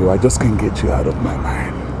eyes on you. I just can't get you out of my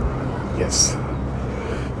mind. Yes.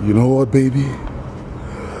 You know what, baby?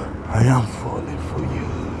 I am falling for you.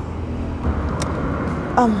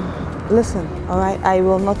 Listen, alright? I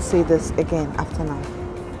will not say this again after now.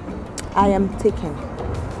 I am taken.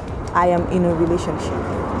 I am in a relationship.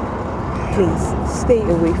 Please, stay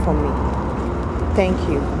away from me. Thank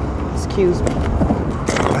you. Excuse me.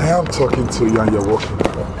 I am talking to you and you're walking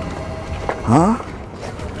away. Huh?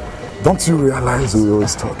 Don't you realize we're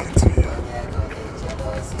always talking to you?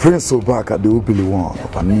 Prince Obaka, the Ubili one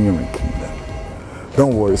of a Nigerian kingdom.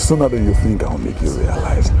 Don't worry, sooner than you think I'll make you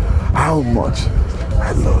realize how much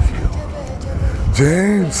I love you.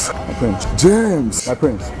 James! My prince. James! My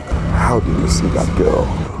prince. How did you see that girl?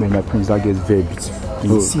 Man, my prince, that girl is very beautiful.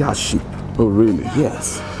 You see her shape. Oh, really?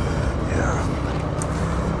 Yes. Yeah.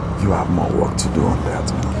 You have more work to do on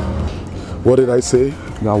that. What did I say?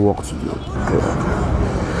 You have work to do.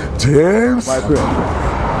 Yeah. James! My prince.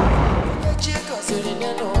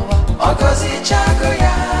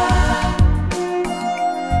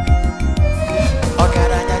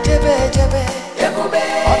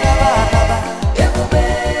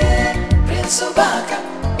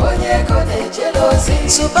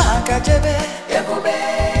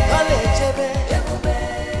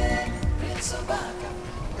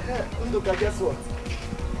 Guess what?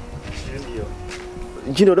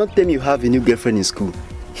 Gino, don't tell me you have a new girlfriend in school.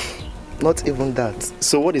 Not even that.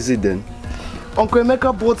 So what is it then? Uncle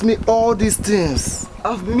Emeka bought me all these things.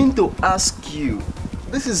 I've been to ask you.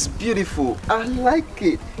 This is beautiful. I like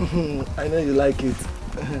it. I know you like it.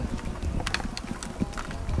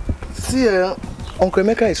 See, Uncle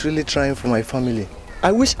Emeka is really trying for my family.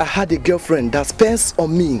 I wish I had a girlfriend that spends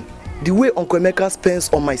on me the way Uncle Emeka spends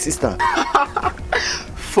on my sister.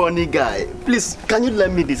 Funny guy. Please, can you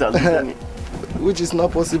lend me this as money? Which is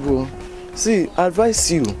not possible. See, I advise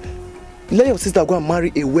you, let your sister go and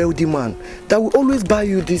marry a wealthy man that will always buy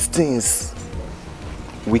you these things.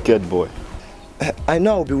 Wicked boy. I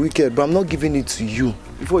know I'll be wicked, but I'm not giving it to you.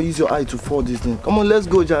 Before you use your eye to fall this thing. Come on, let's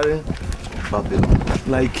go, Jaren. Babylon.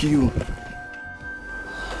 Like you.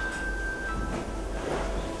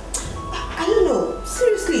 I don't know.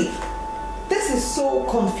 Seriously. This is so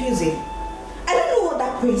confusing. I don't know what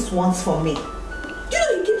that prince wants from me. You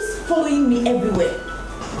know, he keeps following me everywhere.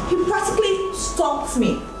 He practically stalks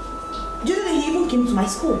me. Do you know that he even came to my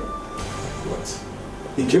school? What?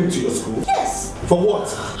 He came to your school? Yes. For what?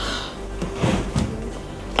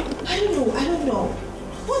 I don't know.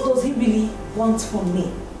 What does he really want from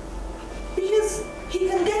me? Because he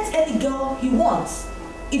can get any girl he wants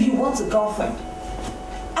if he wants a girlfriend.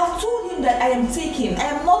 I've told him that I am taken. I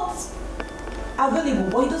am not available,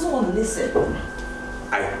 but he doesn't want to listen.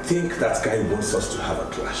 I think that guy wants us to have a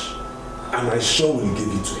clash. And I sure will give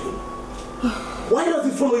it to him. Why does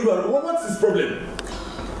he follow you around? What's his problem?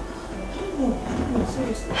 I don't know,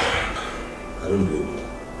 seriously. I don't blame him.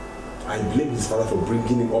 I blame his father for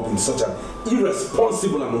bringing him up in such an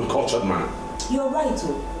irresponsible and uncultured manner. You're right,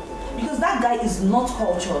 too. Because that guy is not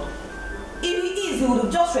cultured. If he is, he would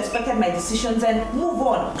have just respected my decisions and move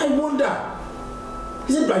on. I wonder.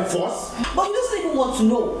 Is it by force? But he doesn't even want to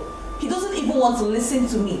know. He doesn't even want to listen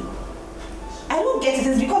to me. I don't get it.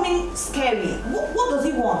 It's becoming scary. What does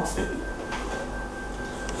he want?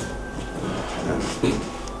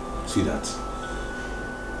 See that?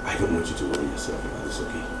 I don't want you to worry yourself about this,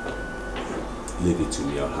 okay? Leave it to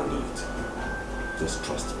me, I'll handle it. Just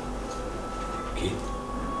trust me. Okay?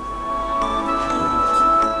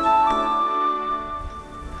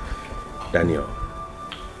 Daniel.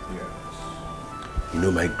 You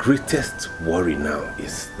know, my greatest worry now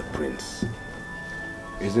is the prince.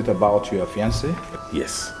 Is it about your fiancé?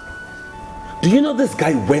 Yes. Do you know this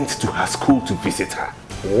guy went to her school to visit her?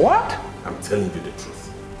 What? I'm telling you the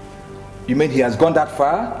truth. You mean he has gone that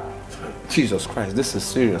far? Jesus Christ, this is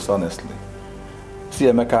serious, honestly. See,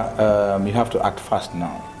 Emeka, you have to act fast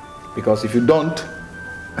now. Because if you don't,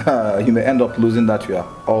 you may end up losing that your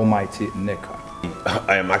almighty Neka.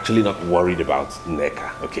 I am actually not worried about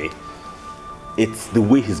Neka, okay? It's the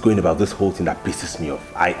way he's going about this whole thing that pisses me off.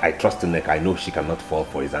 I trust in Neka. I know she cannot fall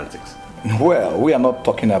for his antics. Well, we are not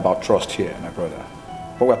talking about trust here, my brother.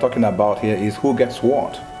 What we're talking about here is who gets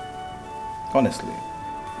what. Honestly.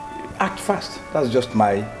 Act fast. That's just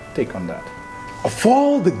my take on that. Of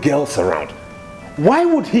all the girls around, why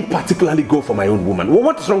would he particularly go for my own woman? Well,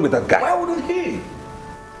 what's wrong with that guy? Why wouldn't he?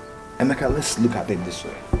 Emeka, let's look at it this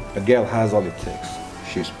way. A girl has all it takes.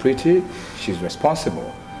 She's pretty, she's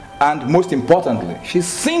responsible, and most importantly, she's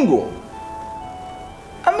single.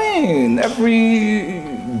 I mean, every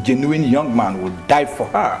genuine young man would die for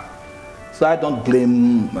her. So I don't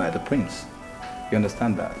blame the prince. You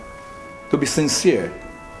understand that? To be sincere,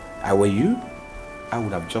 I were you, I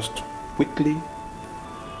would have just quickly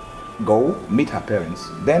go meet her parents,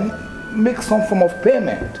 then make some form of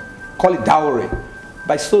payment, call it dowry.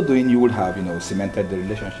 By so doing, you would have, cemented the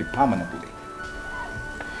relationship permanently.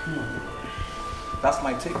 That's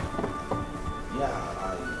my take. Yeah,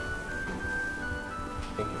 I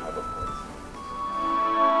think you have a point.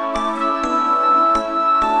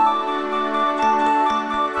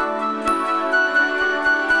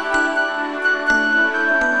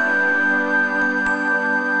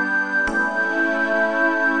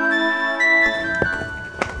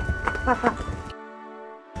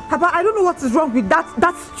 Papa, I don't know what is wrong with that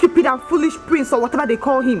stupid and foolish prince or whatever they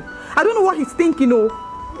call him. I don't know what he's thinking, Oh,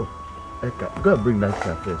 Eka, go and bring that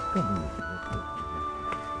chair first. Come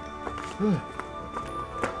on.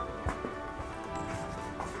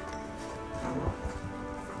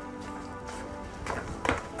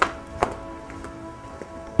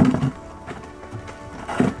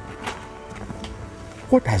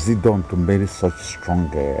 What has he done to merit such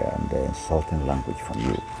strong and insulting language from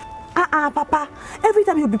you? Papa. Every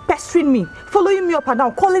time he'll be pestering me, following me up and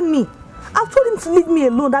down, calling me. I've told him to leave me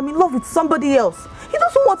alone. I'm in love with somebody else. He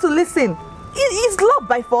doesn't want to listen. Is love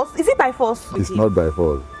by force? Is it by force? It's not by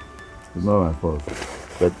force. It's not my fault.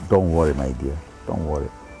 But don't worry, my dear. Don't worry.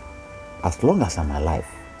 As long as I'm alive,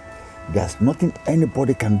 there's nothing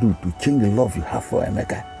anybody can do to change the love you have for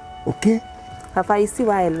Emeka. Okay? Papa, you see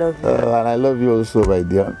why I love you. And I love you also, my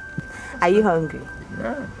dear. Are you hungry?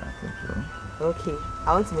 Yeah, I think so. Okay.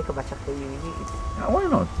 I want to make a bacha for you. Why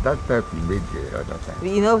not? That type you made the other time.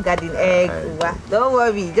 We know garden egg. Don't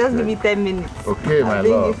worry. Just give me 10 minutes. Okay, my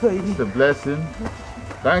love. It's a blessing.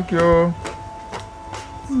 Thank you.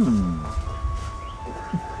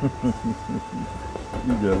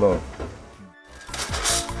 Give your love.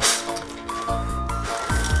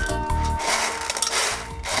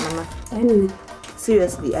 Mama,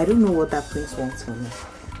 seriously, I don't know what that prince wants from me.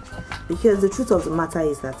 Because the truth of the matter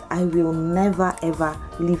is that I will never ever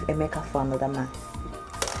leave Emeka for another man.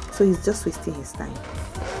 So he's just wasting his time.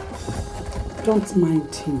 Don't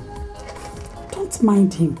mind him. Don't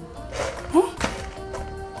mind him. Eh?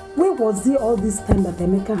 Where was he all this time that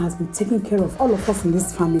Emeka has been taking care of all of us in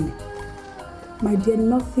this family? My dear,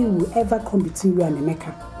 nothing will ever come between you and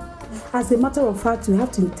Emeka. As a matter of fact, we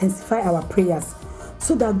have to intensify our prayers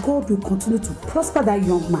so that God will continue to prosper that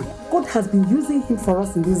young man. God has been using him for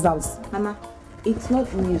us in this house. Mama, it's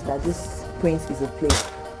not news that this prince is a player.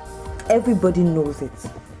 Everybody knows it.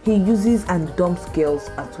 He uses and dumps girls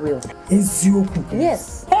at will. Ezioku.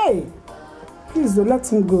 Yes. Hey! Please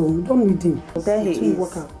let him go. Don't need him. There he is.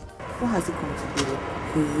 Work out. What has he come to do?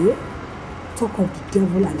 Hey, talk of the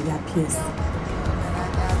devil and the appears.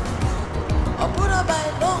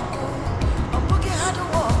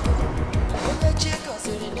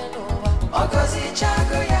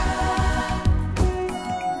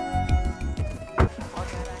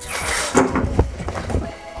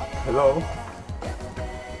 Hello?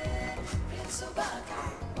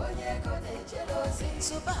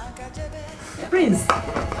 Prince.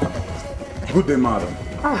 Good day, madam.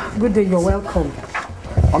 Good day. You're welcome.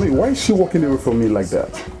 I mean, why is she walking away from me like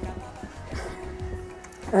that?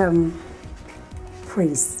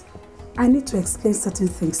 Prince, I need to explain certain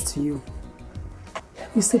things to you.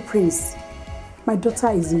 You see, Prince, my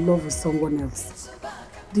daughter is in love with someone else.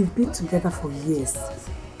 They've been together for years,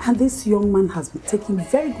 and this young man has been taking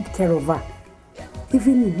very good care of her.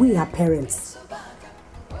 Even we, her parents.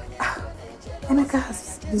 Emeka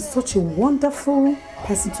has been such a wonderful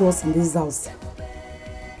person to us in this house.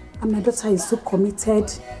 And my daughter is so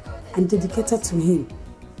committed and dedicated to him.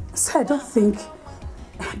 So I don't think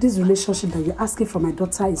this relationship that you're asking for my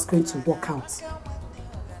daughter is going to work out.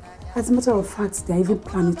 As a matter of fact, they're even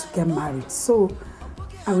planning to get married. So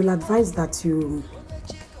I will advise that you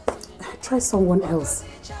try someone else.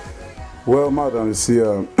 Well, madam, you see,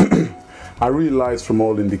 I realize from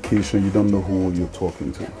all indication you don't know who you're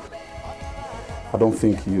talking to. I don't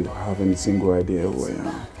think you have any single idea who I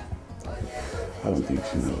am. I don't think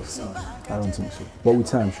she knows. I don't think so. But with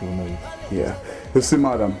time, she will know you. Yeah. You see,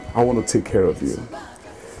 madam, I want to take care of you.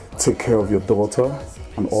 Take care of your daughter,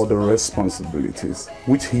 and all the responsibilities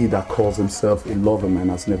which he that calls himself a lover man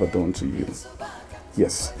has never done to you.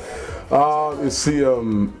 Yes. You see,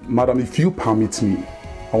 madam, if you permit me,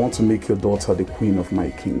 I want to make your daughter the queen of my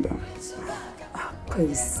kingdom.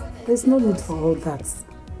 Please, there's no need for all that.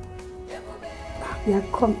 We are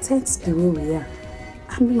content the way we are.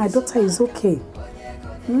 I mean, my daughter is okay.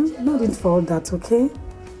 No need for all that, okay?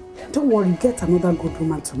 Don't worry, get another good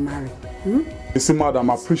woman to marry. You see, madam,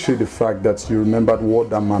 I appreciate the fact that you remembered what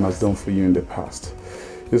that man has done for you in the past.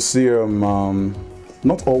 You see,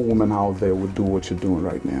 not all women out there will do what you're doing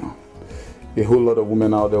right now. A whole lot of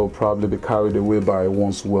women out there will probably be carried away by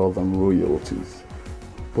one's wealth and royalties.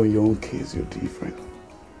 But in your own case, you're different.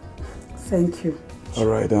 Thank you. All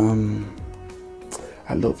right,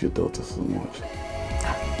 I love your daughter so much.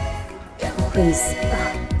 Please.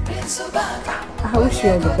 I wish you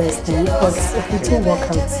all the best, but it will work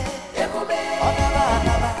out.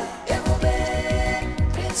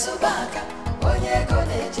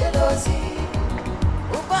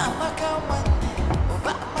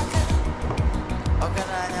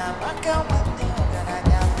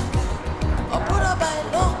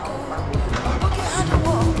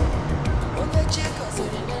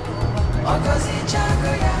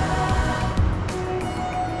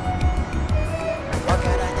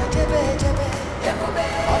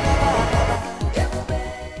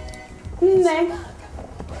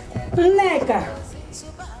 Nneka,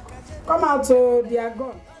 come out, so they are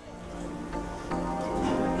gone.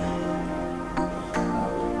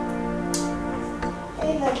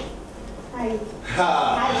 Hey, look. Hi.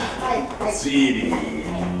 Hi. Sweetie.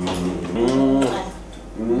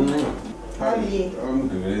 How are you? I'm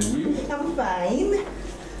good. And you? I'm fine.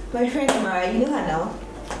 My friend Amara, you know her now?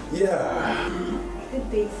 Yeah. Good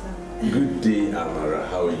day, sir. Good day, Amara.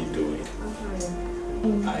 How are you doing? I'm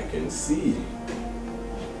fine. I can see.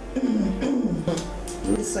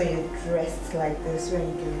 So you're dressed like this. Where are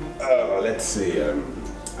you going? Let's say I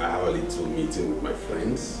have a little meeting with my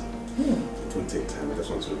friends. It will take time. I just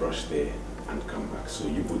want to rush there and come back. So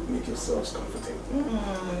you would make yourselves comfortable.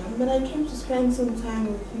 But I came to spend some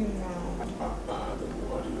time with you now. Don't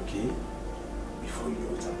worry, okay? Before you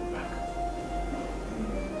know it, I'll be back.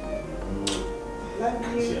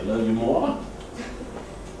 Love you. See, I love you more.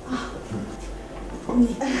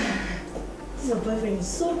 Your boyfriend is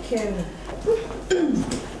so caring.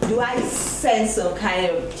 Do I sense some kind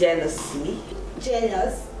of jealousy?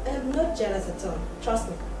 Jealous? I'm not jealous at all. Trust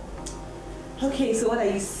me. Okay, so what are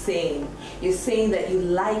you saying? You're saying that you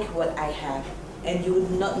like what I have and you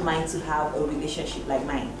would not mind to have a relationship like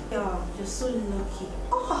mine? Oh, you're so lucky.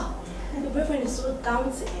 Oh, your boyfriend is so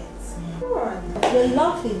down to earth. Come on. You're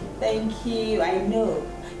lucky. Thank you. I know.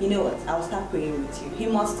 You know what? I'll start praying with you. He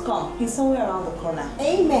must come. He's somewhere around the corner.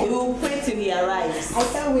 Amen. We will pray till he arrives. I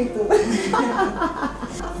can't wait to.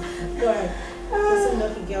 Go ahead. You're so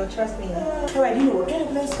lucky, girl. Trust me. Alright, you know what? Get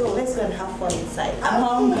up, let's go. Let's go and have fun inside. I'm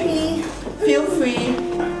hungry. Feel free.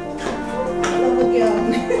 Love a girl.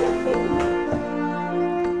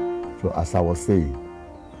 So as I was saying,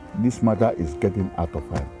 this matter is getting out of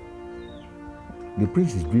hand. The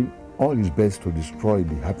prince is doing all his best to destroy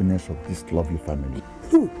the happiness of this lovely family.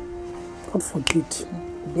 God forbid.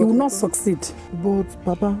 He will not succeed. But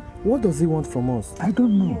Papa, what does he want from us? I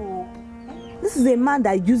don't know. This is a man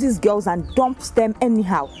that uses girls and dumps them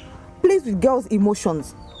anyhow. Plays with girls'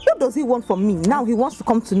 emotions. What does he want from me? Now he wants to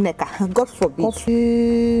come to Neka. God forbid.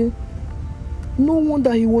 Okay. No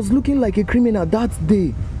wonder he was looking like a criminal that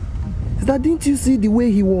day. Didn't you see the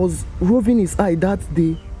way he was roving his eye that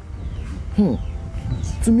day?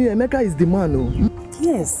 To me, Emeka is the man, oh.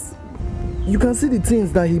 Yes. You can see the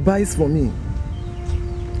things that he buys for me.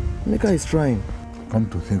 Emeka is trying. Come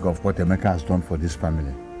to think of what Emeka has done for this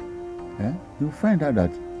family, you'll find out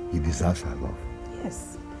that he deserves our love.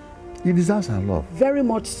 Yes. He deserves our love. Very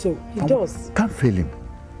much so. He does. Can't fail him.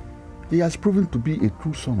 He has proven to be a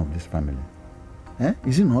true son of this family.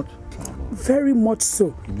 Is he not? Very much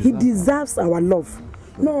so. He deserves our love.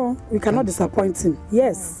 No, we cannot disappoint him.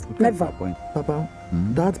 Yes, never. Papa,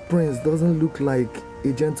 that prince doesn't look like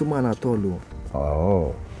a gentleman at all.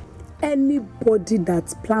 Oh. Anybody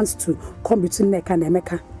that plans to come between Neka and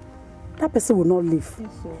Emeka, that person will not live.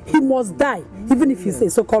 He must die, even if he's a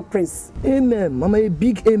so-called prince. Amen, Mama, a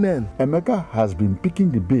big amen. Emeka has been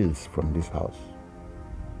picking the bills from this house.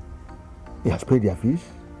 He has paid their fees.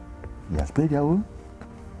 He has paid their own.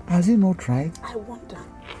 Has he not tried? I wonder.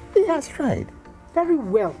 He has tried. Very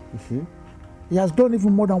well. You see? He has done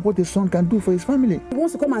even more than what a son can do for his family. He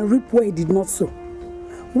wants to come and reap where he did not sow.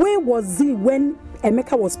 Where was he when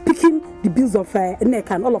Emeka was picking the bills of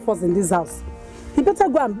Neka and all of us in this house? He better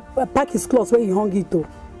go and pack his clothes where he hung it to.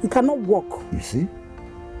 He cannot walk. You see?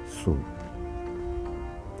 So,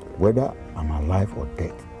 whether I'm alive or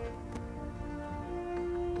dead,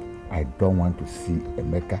 I don't want to see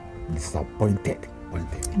Emeka disappointed.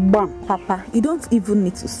 Bam, Papa, you don't even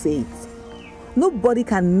need to say it. Nobody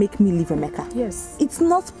can make me leave Emeka. Yes. It's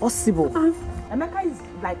not possible. Emeka is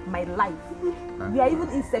like my life. We are even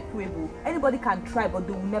inseparable. Anybody can try, but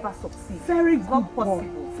they will never succeed. Very it's good not possible.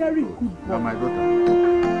 Boy. Very good boy. My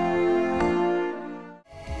daughter.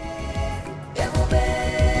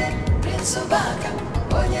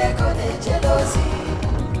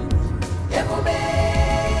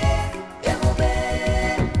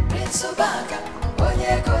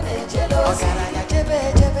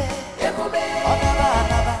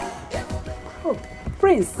 Oh,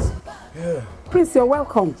 Prince. Yeah. Prince, you're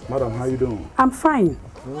welcome. Madam, how you doing? I'm fine.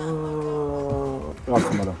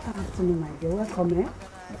 Welcome, madam. Good afternoon, my dear. Welcome,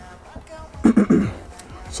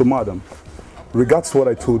 So, madam, regards to what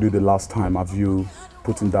I told you the last time, have you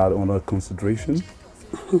put that under consideration?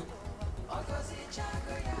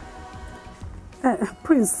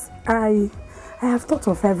 Prince, I have thought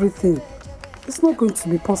of everything. It's not going to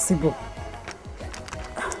be possible.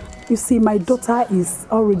 You see, my daughter is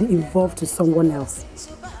already involved with someone else.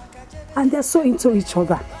 And they're so into each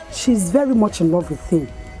other. She's very much in love with him.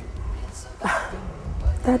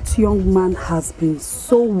 That young man has been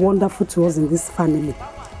so wonderful to us in this family.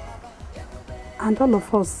 And all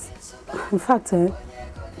of us, in fact, the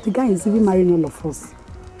guy is even marrying all of us.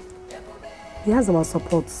 He has our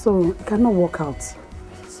support, so it cannot work out.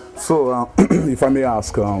 So, if I may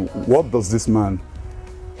ask, what does this man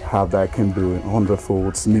have that I can do in 100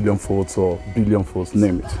 folds, million folds, or billion folds,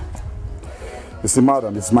 name it? You see,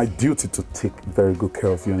 madam, it's my duty to take very good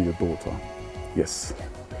care of you and your daughter. Yes.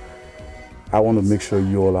 I want to make sure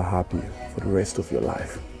you all are happy for the rest of your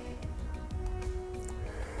life.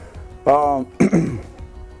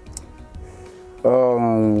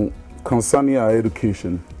 Concerning her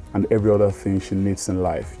education and every other thing she needs in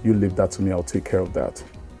life, you leave that to me, I'll take care of that.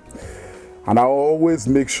 And I'll always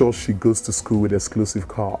make sure she goes to school with exclusive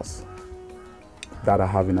cars that I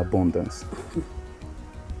have in abundance.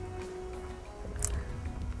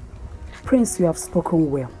 Prince, you have spoken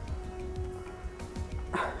well.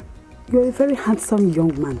 You're a very handsome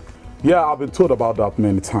young man. Yeah, I've been told about that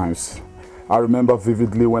many times. I remember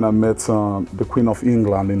vividly when I met the Queen of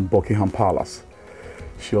England in Buckingham Palace.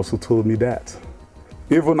 She also told me that.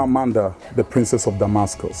 Even Amanda, the Princess of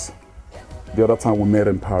Damascus, the other time we met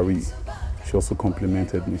in Paris, she also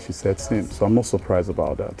complimented me. She said same, so I'm not surprised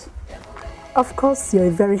about that. Of course, you're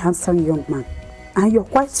a very handsome young man. And you're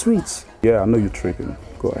quite rich. Yeah, I know you're tripping.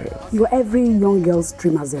 Go ahead. You're every young girl's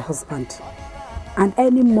dream as a husband. And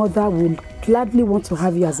any mother would gladly want to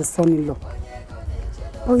have you as a son-in-law.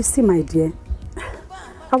 But you see, my dear,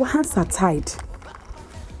 our hands are tied.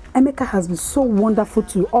 Emeka has been so wonderful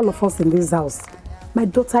to all of us in this house. My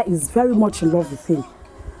daughter is very much in love with him.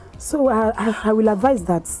 So I will advise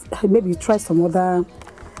that maybe you try some other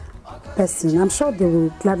person. I'm sure they will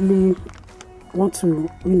gladly want to,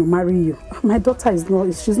 marry you. My daughter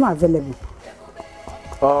she's not available.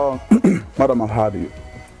 Madam, I've heard you.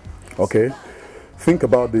 Okay? Think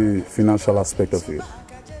about the financial aspect of it.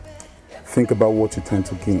 Think about what you tend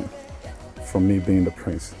to gain from me being the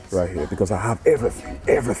prince right here, because I have everything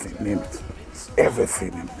in it.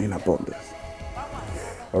 Everything in abundance.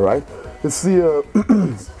 All right? You see,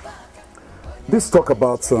 this talk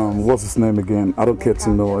about, what's his name again? I don't care to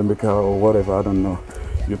know, Emeka or whatever, I don't know.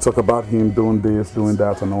 You talk about him doing this, doing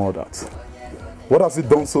that, and all that. What has he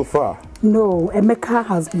done so far? No, Emeka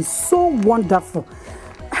has been so wonderful.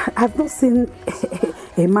 I've not seen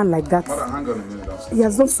a man like that. Mother, hang on a minute. He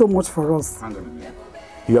has done so much for us. Hang on a minute.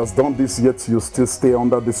 He has done this, yet you still stay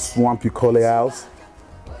under this swamp you call a house?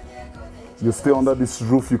 You stay under this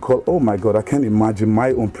roof you call... Oh my God, I can't imagine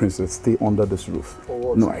my own princess stay under this roof.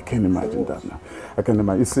 No, I can't imagine that now. I can't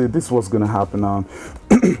imagine. You see, this is what's going to happen.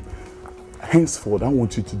 Henceforth, I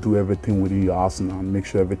want you to do everything within your arsenal and make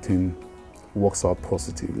sure everything works out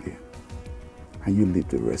positively. And you leave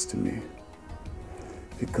the rest to me.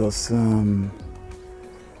 Because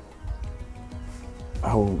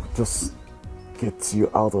I'll just get you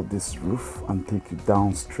out of this roof and take you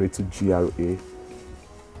down straight to GRA.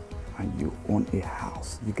 And you own a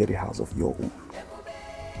house. You get a house of your own.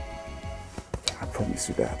 I promise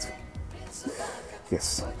you that.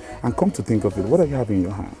 Yes. And come to think of it, what are you having in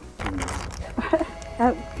your hand?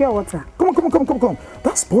 Pure water. Come on.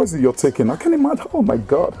 That's poison you're taking. I can't imagine. Oh my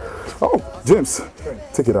God. Oh, James,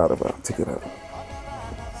 take it out of her. Take it out.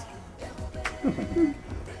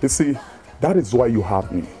 You see, that is why you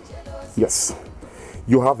have me. Yes.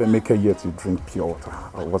 You have a maker yet you drink pure water.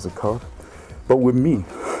 Or what's it called? But with me,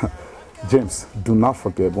 James, do not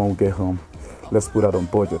forget when we get home, let's put that on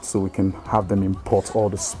budget so we can have them import all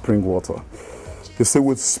the spring water. They say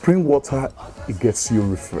with spring water, it gets you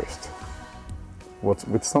refreshed.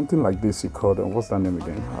 With something like this, you call them, what's that name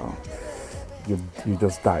again? You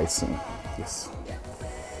just die soon. Yes.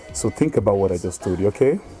 So think about what I just told you,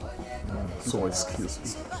 okay? So excuse me.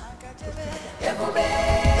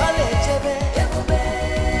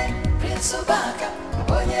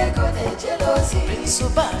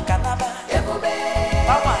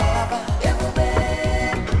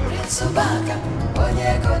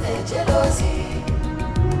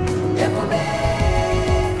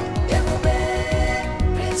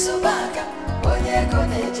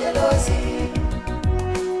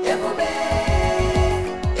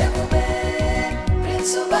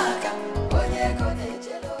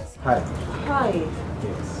 Hi. Hi.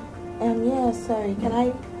 Yes. Yeah, sorry, can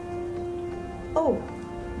I... Oh,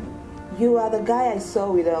 you are the guy I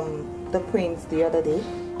saw with the prince the other day?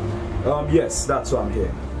 Yes, that's why I'm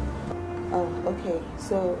here. Oh, okay.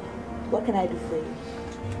 So, what can I do for you?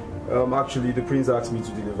 Actually, the prince asked me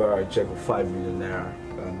to deliver a check of 5 million naira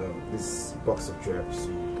and this box of drapes.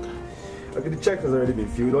 Okay, the check has already been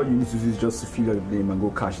filled. All you need to do is just to fill out the name and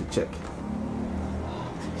go cash the check.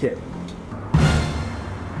 Here.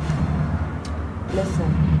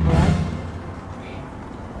 Listen, alright?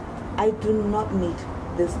 I do not need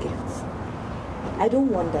these gifts. I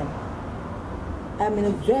don't want them. I'm in a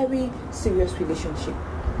very serious relationship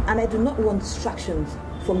and I do not want distractions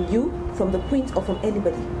from you, from the prince, or from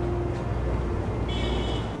anybody.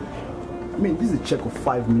 I mean, this is a check of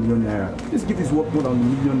 5 million naira. This gift is worth more than $1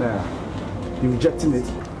 million naira. You're rejecting it?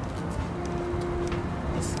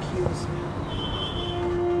 Excuse me.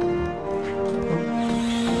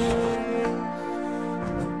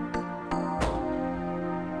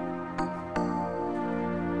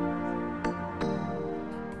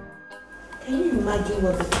 Can you imagine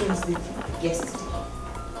what the prince did yesterday?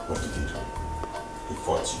 What did he do? He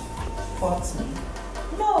fought you. Fought me?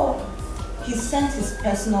 No. He sent his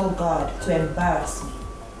personal guard to embarrass me.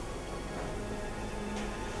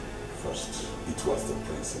 First, it was the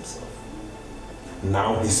prince himself.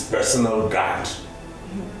 Now his personal guard.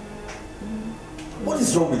 What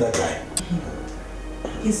is wrong with that guy?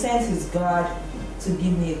 He sent his guard to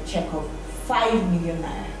give me a check of 5 million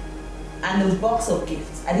naira and a box of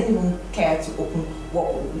gifts. I didn't even care to open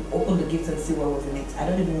the gift and see what was in it. I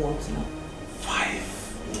don't even want to know. 5?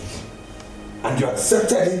 And you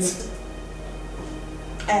accepted it?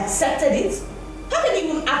 I accepted it? How can you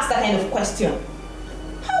even ask that kind of question?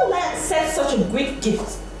 How will I accept such a great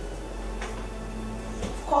gift?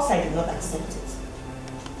 Of course I did not accept it.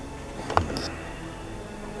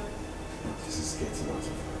 This is getting out of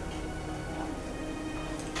hand.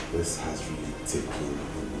 This has really taken a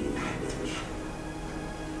new dimension.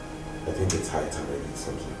 I think it's high time I did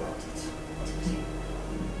something about it.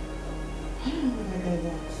 I don't know what I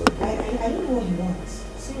want. I don't know what he wants.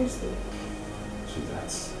 Seriously.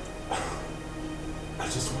 Sweetheart, I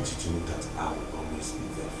just want you to know that I will always be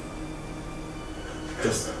there for you.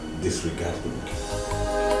 Just disregard me,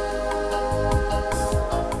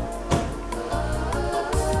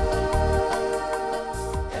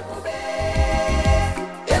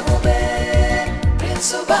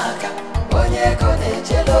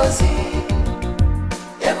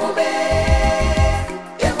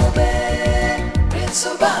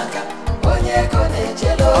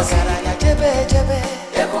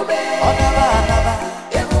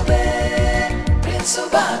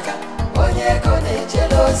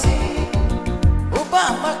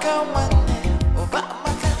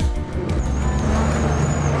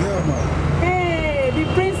 Hey, the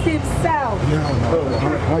prince himself.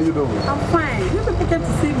 Yeah, how you doing? I'm fine. You people came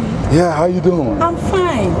to see me. Yeah, how you doing? I'm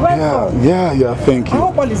fine. Welcome. Yeah, thank you. I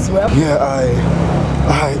hope all is well.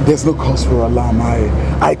 Yeah, there's no cause for alarm.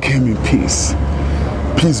 I came in peace.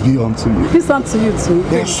 Peace be unto you. Peace unto you too.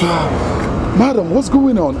 Yes, sir. Madam, what's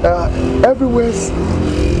going on? Everywhere is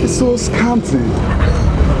so scanty.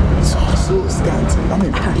 So scanty. I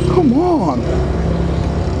mean, come on.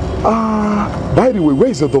 By the way,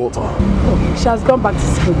 where's your daughter? Oh, she has gone back to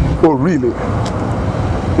school. Oh, really?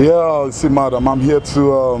 Yeah, see, madam, I'm here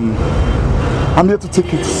to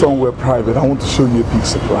take you to somewhere private. I want to show you a big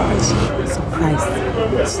surprise. Surprise?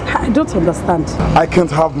 Yes. I don't understand. I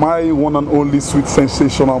can't have my one and only sweet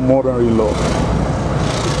sensational mother-in-law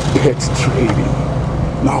pet trading.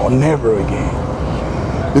 Now, never again.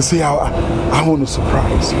 You see, I want to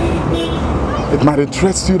surprise you. It might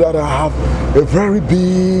interest you that I have a very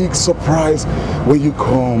big surprise when you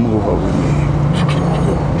come over with me.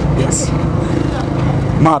 Yes.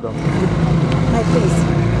 Madam. My place.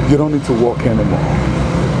 You don't need to walk anymore.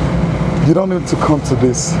 You don't need to come to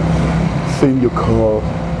this thing you call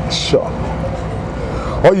shop.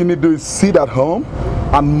 All you need to do is sit at home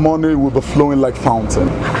and money will be flowing like fountain.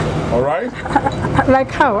 Alright?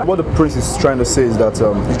 Like how? What the prince is trying to say is that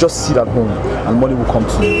you just sit at home and money will come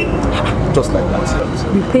to you. Just like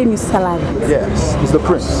that. You pay me salary. Yes, it's the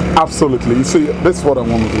prince. Absolutely. You see, this is what I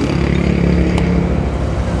want to do.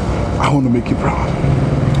 I want to make you proud.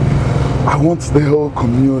 I want the whole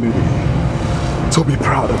community to be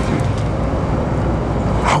proud of you.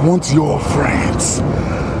 I want your friends,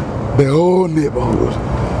 the whole neighborhood,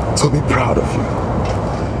 to be proud of you.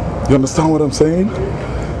 You understand what I'm saying?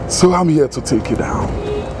 So I'm here to take you down.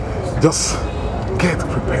 Just get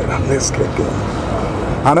prepared and let's get going.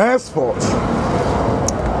 And henceforth,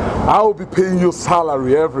 I will be paying you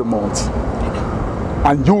salary every month.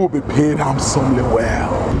 And you will be paid handsomely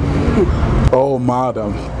well. Oh,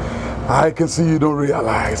 madam, I can see you don't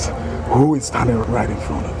realize who is standing right in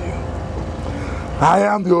front of you. I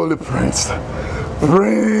am the only prince,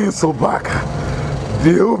 Prince Obaka,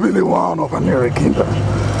 the only one of an Eriks kingdom.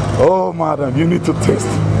 Oh, madam, you need to taste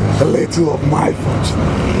a little of my fortune,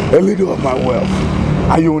 a little of my wealth,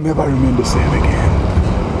 and you will never remain the same again.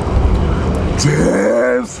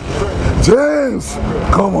 James,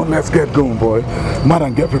 come on, let's get going, boy.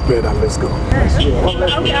 Madam, get prepared and let's go.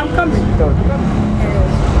 Okay, I'm coming.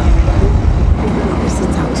 Sit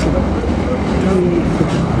out here.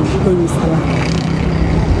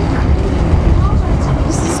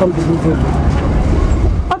 This is unbelievable.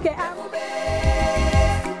 Okay,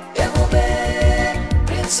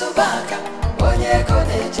 Prince Obaka, onye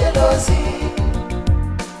kone jealousy.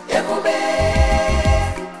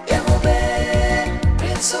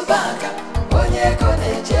 Prince Obaka, onye kone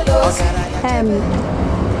jealousy.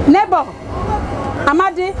 Neighbor,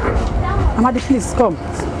 Amadi, please come.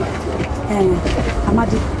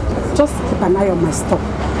 Amadi, just keep an eye on my stuff.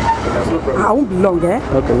 I won't be long, eh?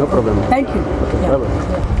 Okay, no problem. Thank you. Okay, Yeah.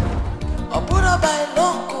 bye-bye.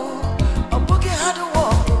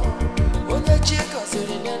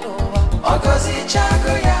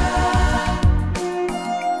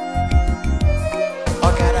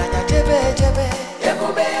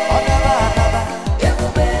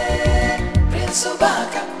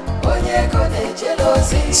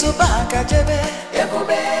 Subaka jebe,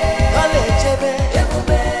 ebube, ole jebe,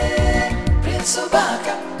 ebube. Prince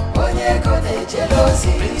Subaka, onye kone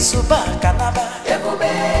jealousy. Prince Subaka naba,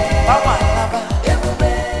 ebube, mama naba,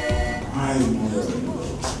 ebube.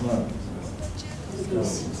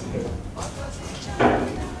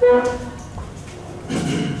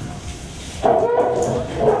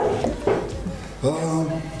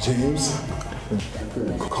 James,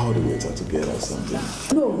 call the waiter to get us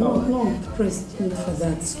something. No, Prince, not for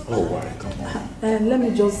that. Oh, why? Come on. Let me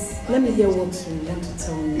hear what you want to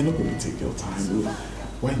tell me. You're not going to take your time.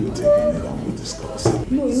 When you're taking it, and we'll discuss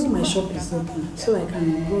it. No, you know my shop is open, so I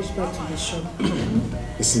can rush back to the shop.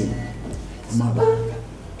 You see, Mother,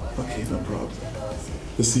 okay, no problem.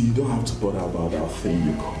 You see, you don't have to bother about that thing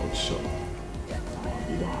you call shop. No,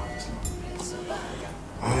 you don't have to.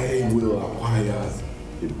 I will acquire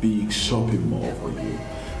a big shopping mall for you,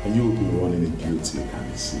 and you will be running a boutique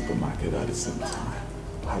and a supermarket at the same time.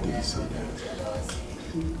 How do you say that?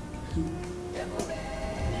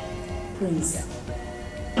 Prince,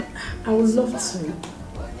 I would love to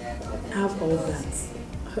have all that,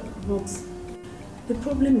 but the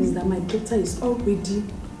problem is that my daughter is already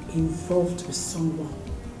involved with someone.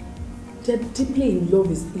 They're deeply in love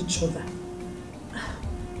with each other.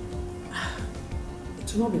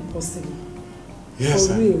 It will not be possible. Yes,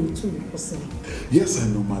 For real, it will be possible. Yes, I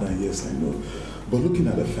know, madam, yes, I know. But looking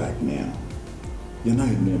at the fact now, you're not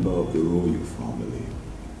a member of the royal family.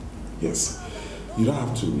 Yes, you don't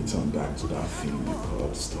have to return back to that thing you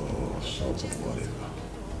call store, shop, or whatever.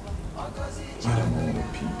 Madam, I want to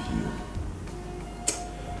pimp you.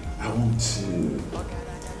 I want to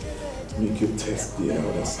make you test the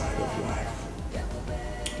other side of life.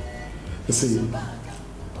 You see,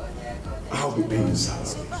 I'll be paying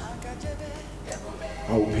salary.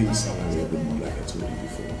 I will pay salary every month like I told you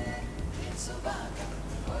before.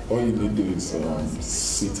 All you need to do is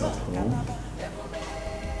sit at home,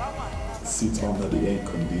 sit under the air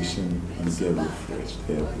condition and get refreshed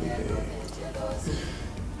every day.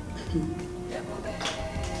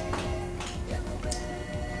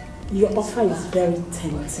 Your offer is very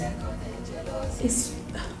tempting. It's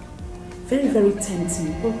very, very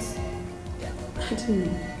tempting, but I don't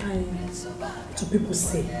know. To people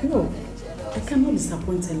say, no, I cannot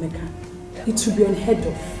disappoint Emeka. It will be unheard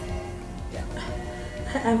of.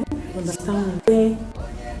 I hope you understand where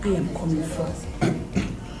I am coming from.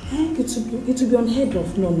 It will be unheard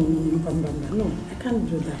of. No, I can't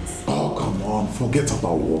do that. Oh, come on. Forget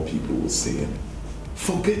about what people will say.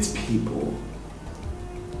 Forget people.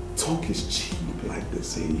 Talk is cheap, like they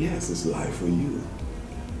say. Yes, it's life for you.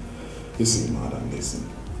 You see, madam, listen.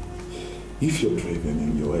 If you're driving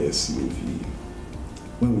in your SUV,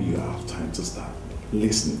 when will you have time to start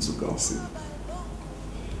listening to gossip?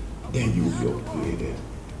 Then you'll be upgraded.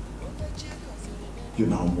 You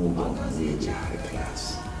now move on way high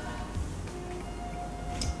class.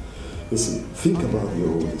 You see, think about your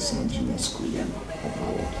oldest son junior schooling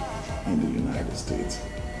abroad in the United States.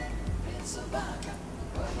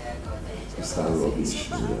 You start rubbing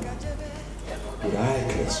sugar with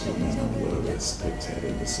high-class women and well-respected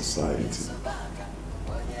in the society.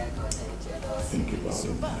 Think about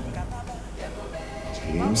it, man.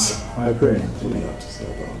 James, I agree. What do you have to say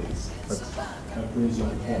about this? I praise your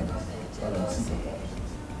point. But I'm thinking about it.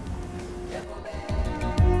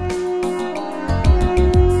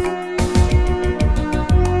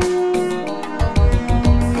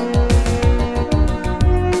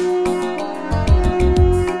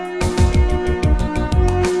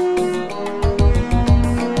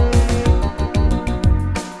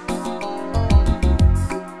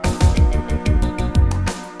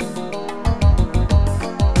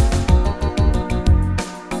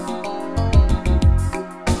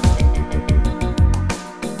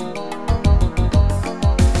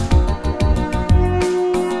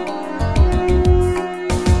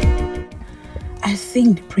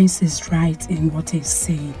 Prince is right in what he's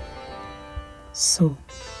saying. So,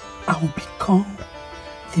 I will become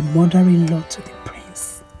the mother-in-law to the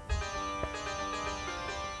prince.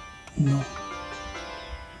 No.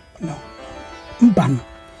 Mbano.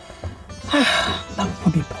 That will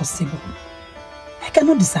not be possible. I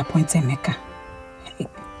cannot disappoint Emeka.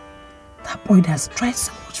 That boy has tried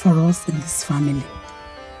so much for us in this family.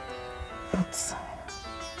 But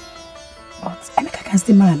Emeka can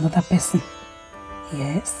still marry another person.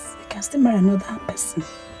 Yes, you can still marry another person.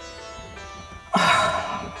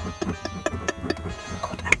 God,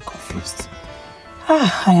 I'm confused.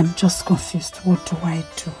 I am just confused. What do I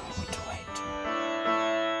do?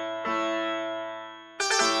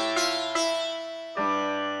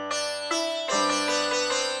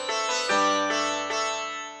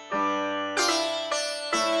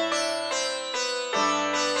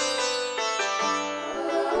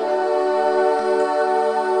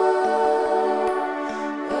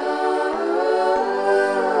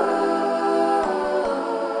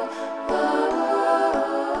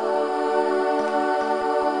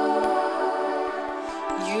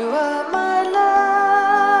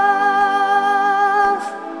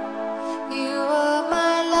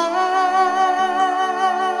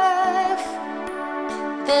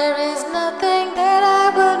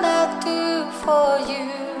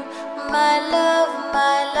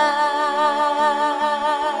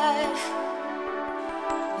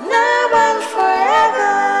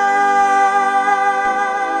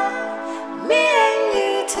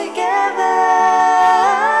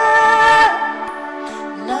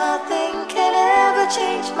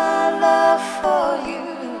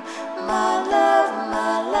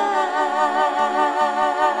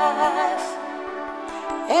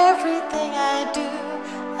 Everything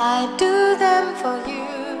I do them for you,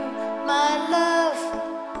 my love.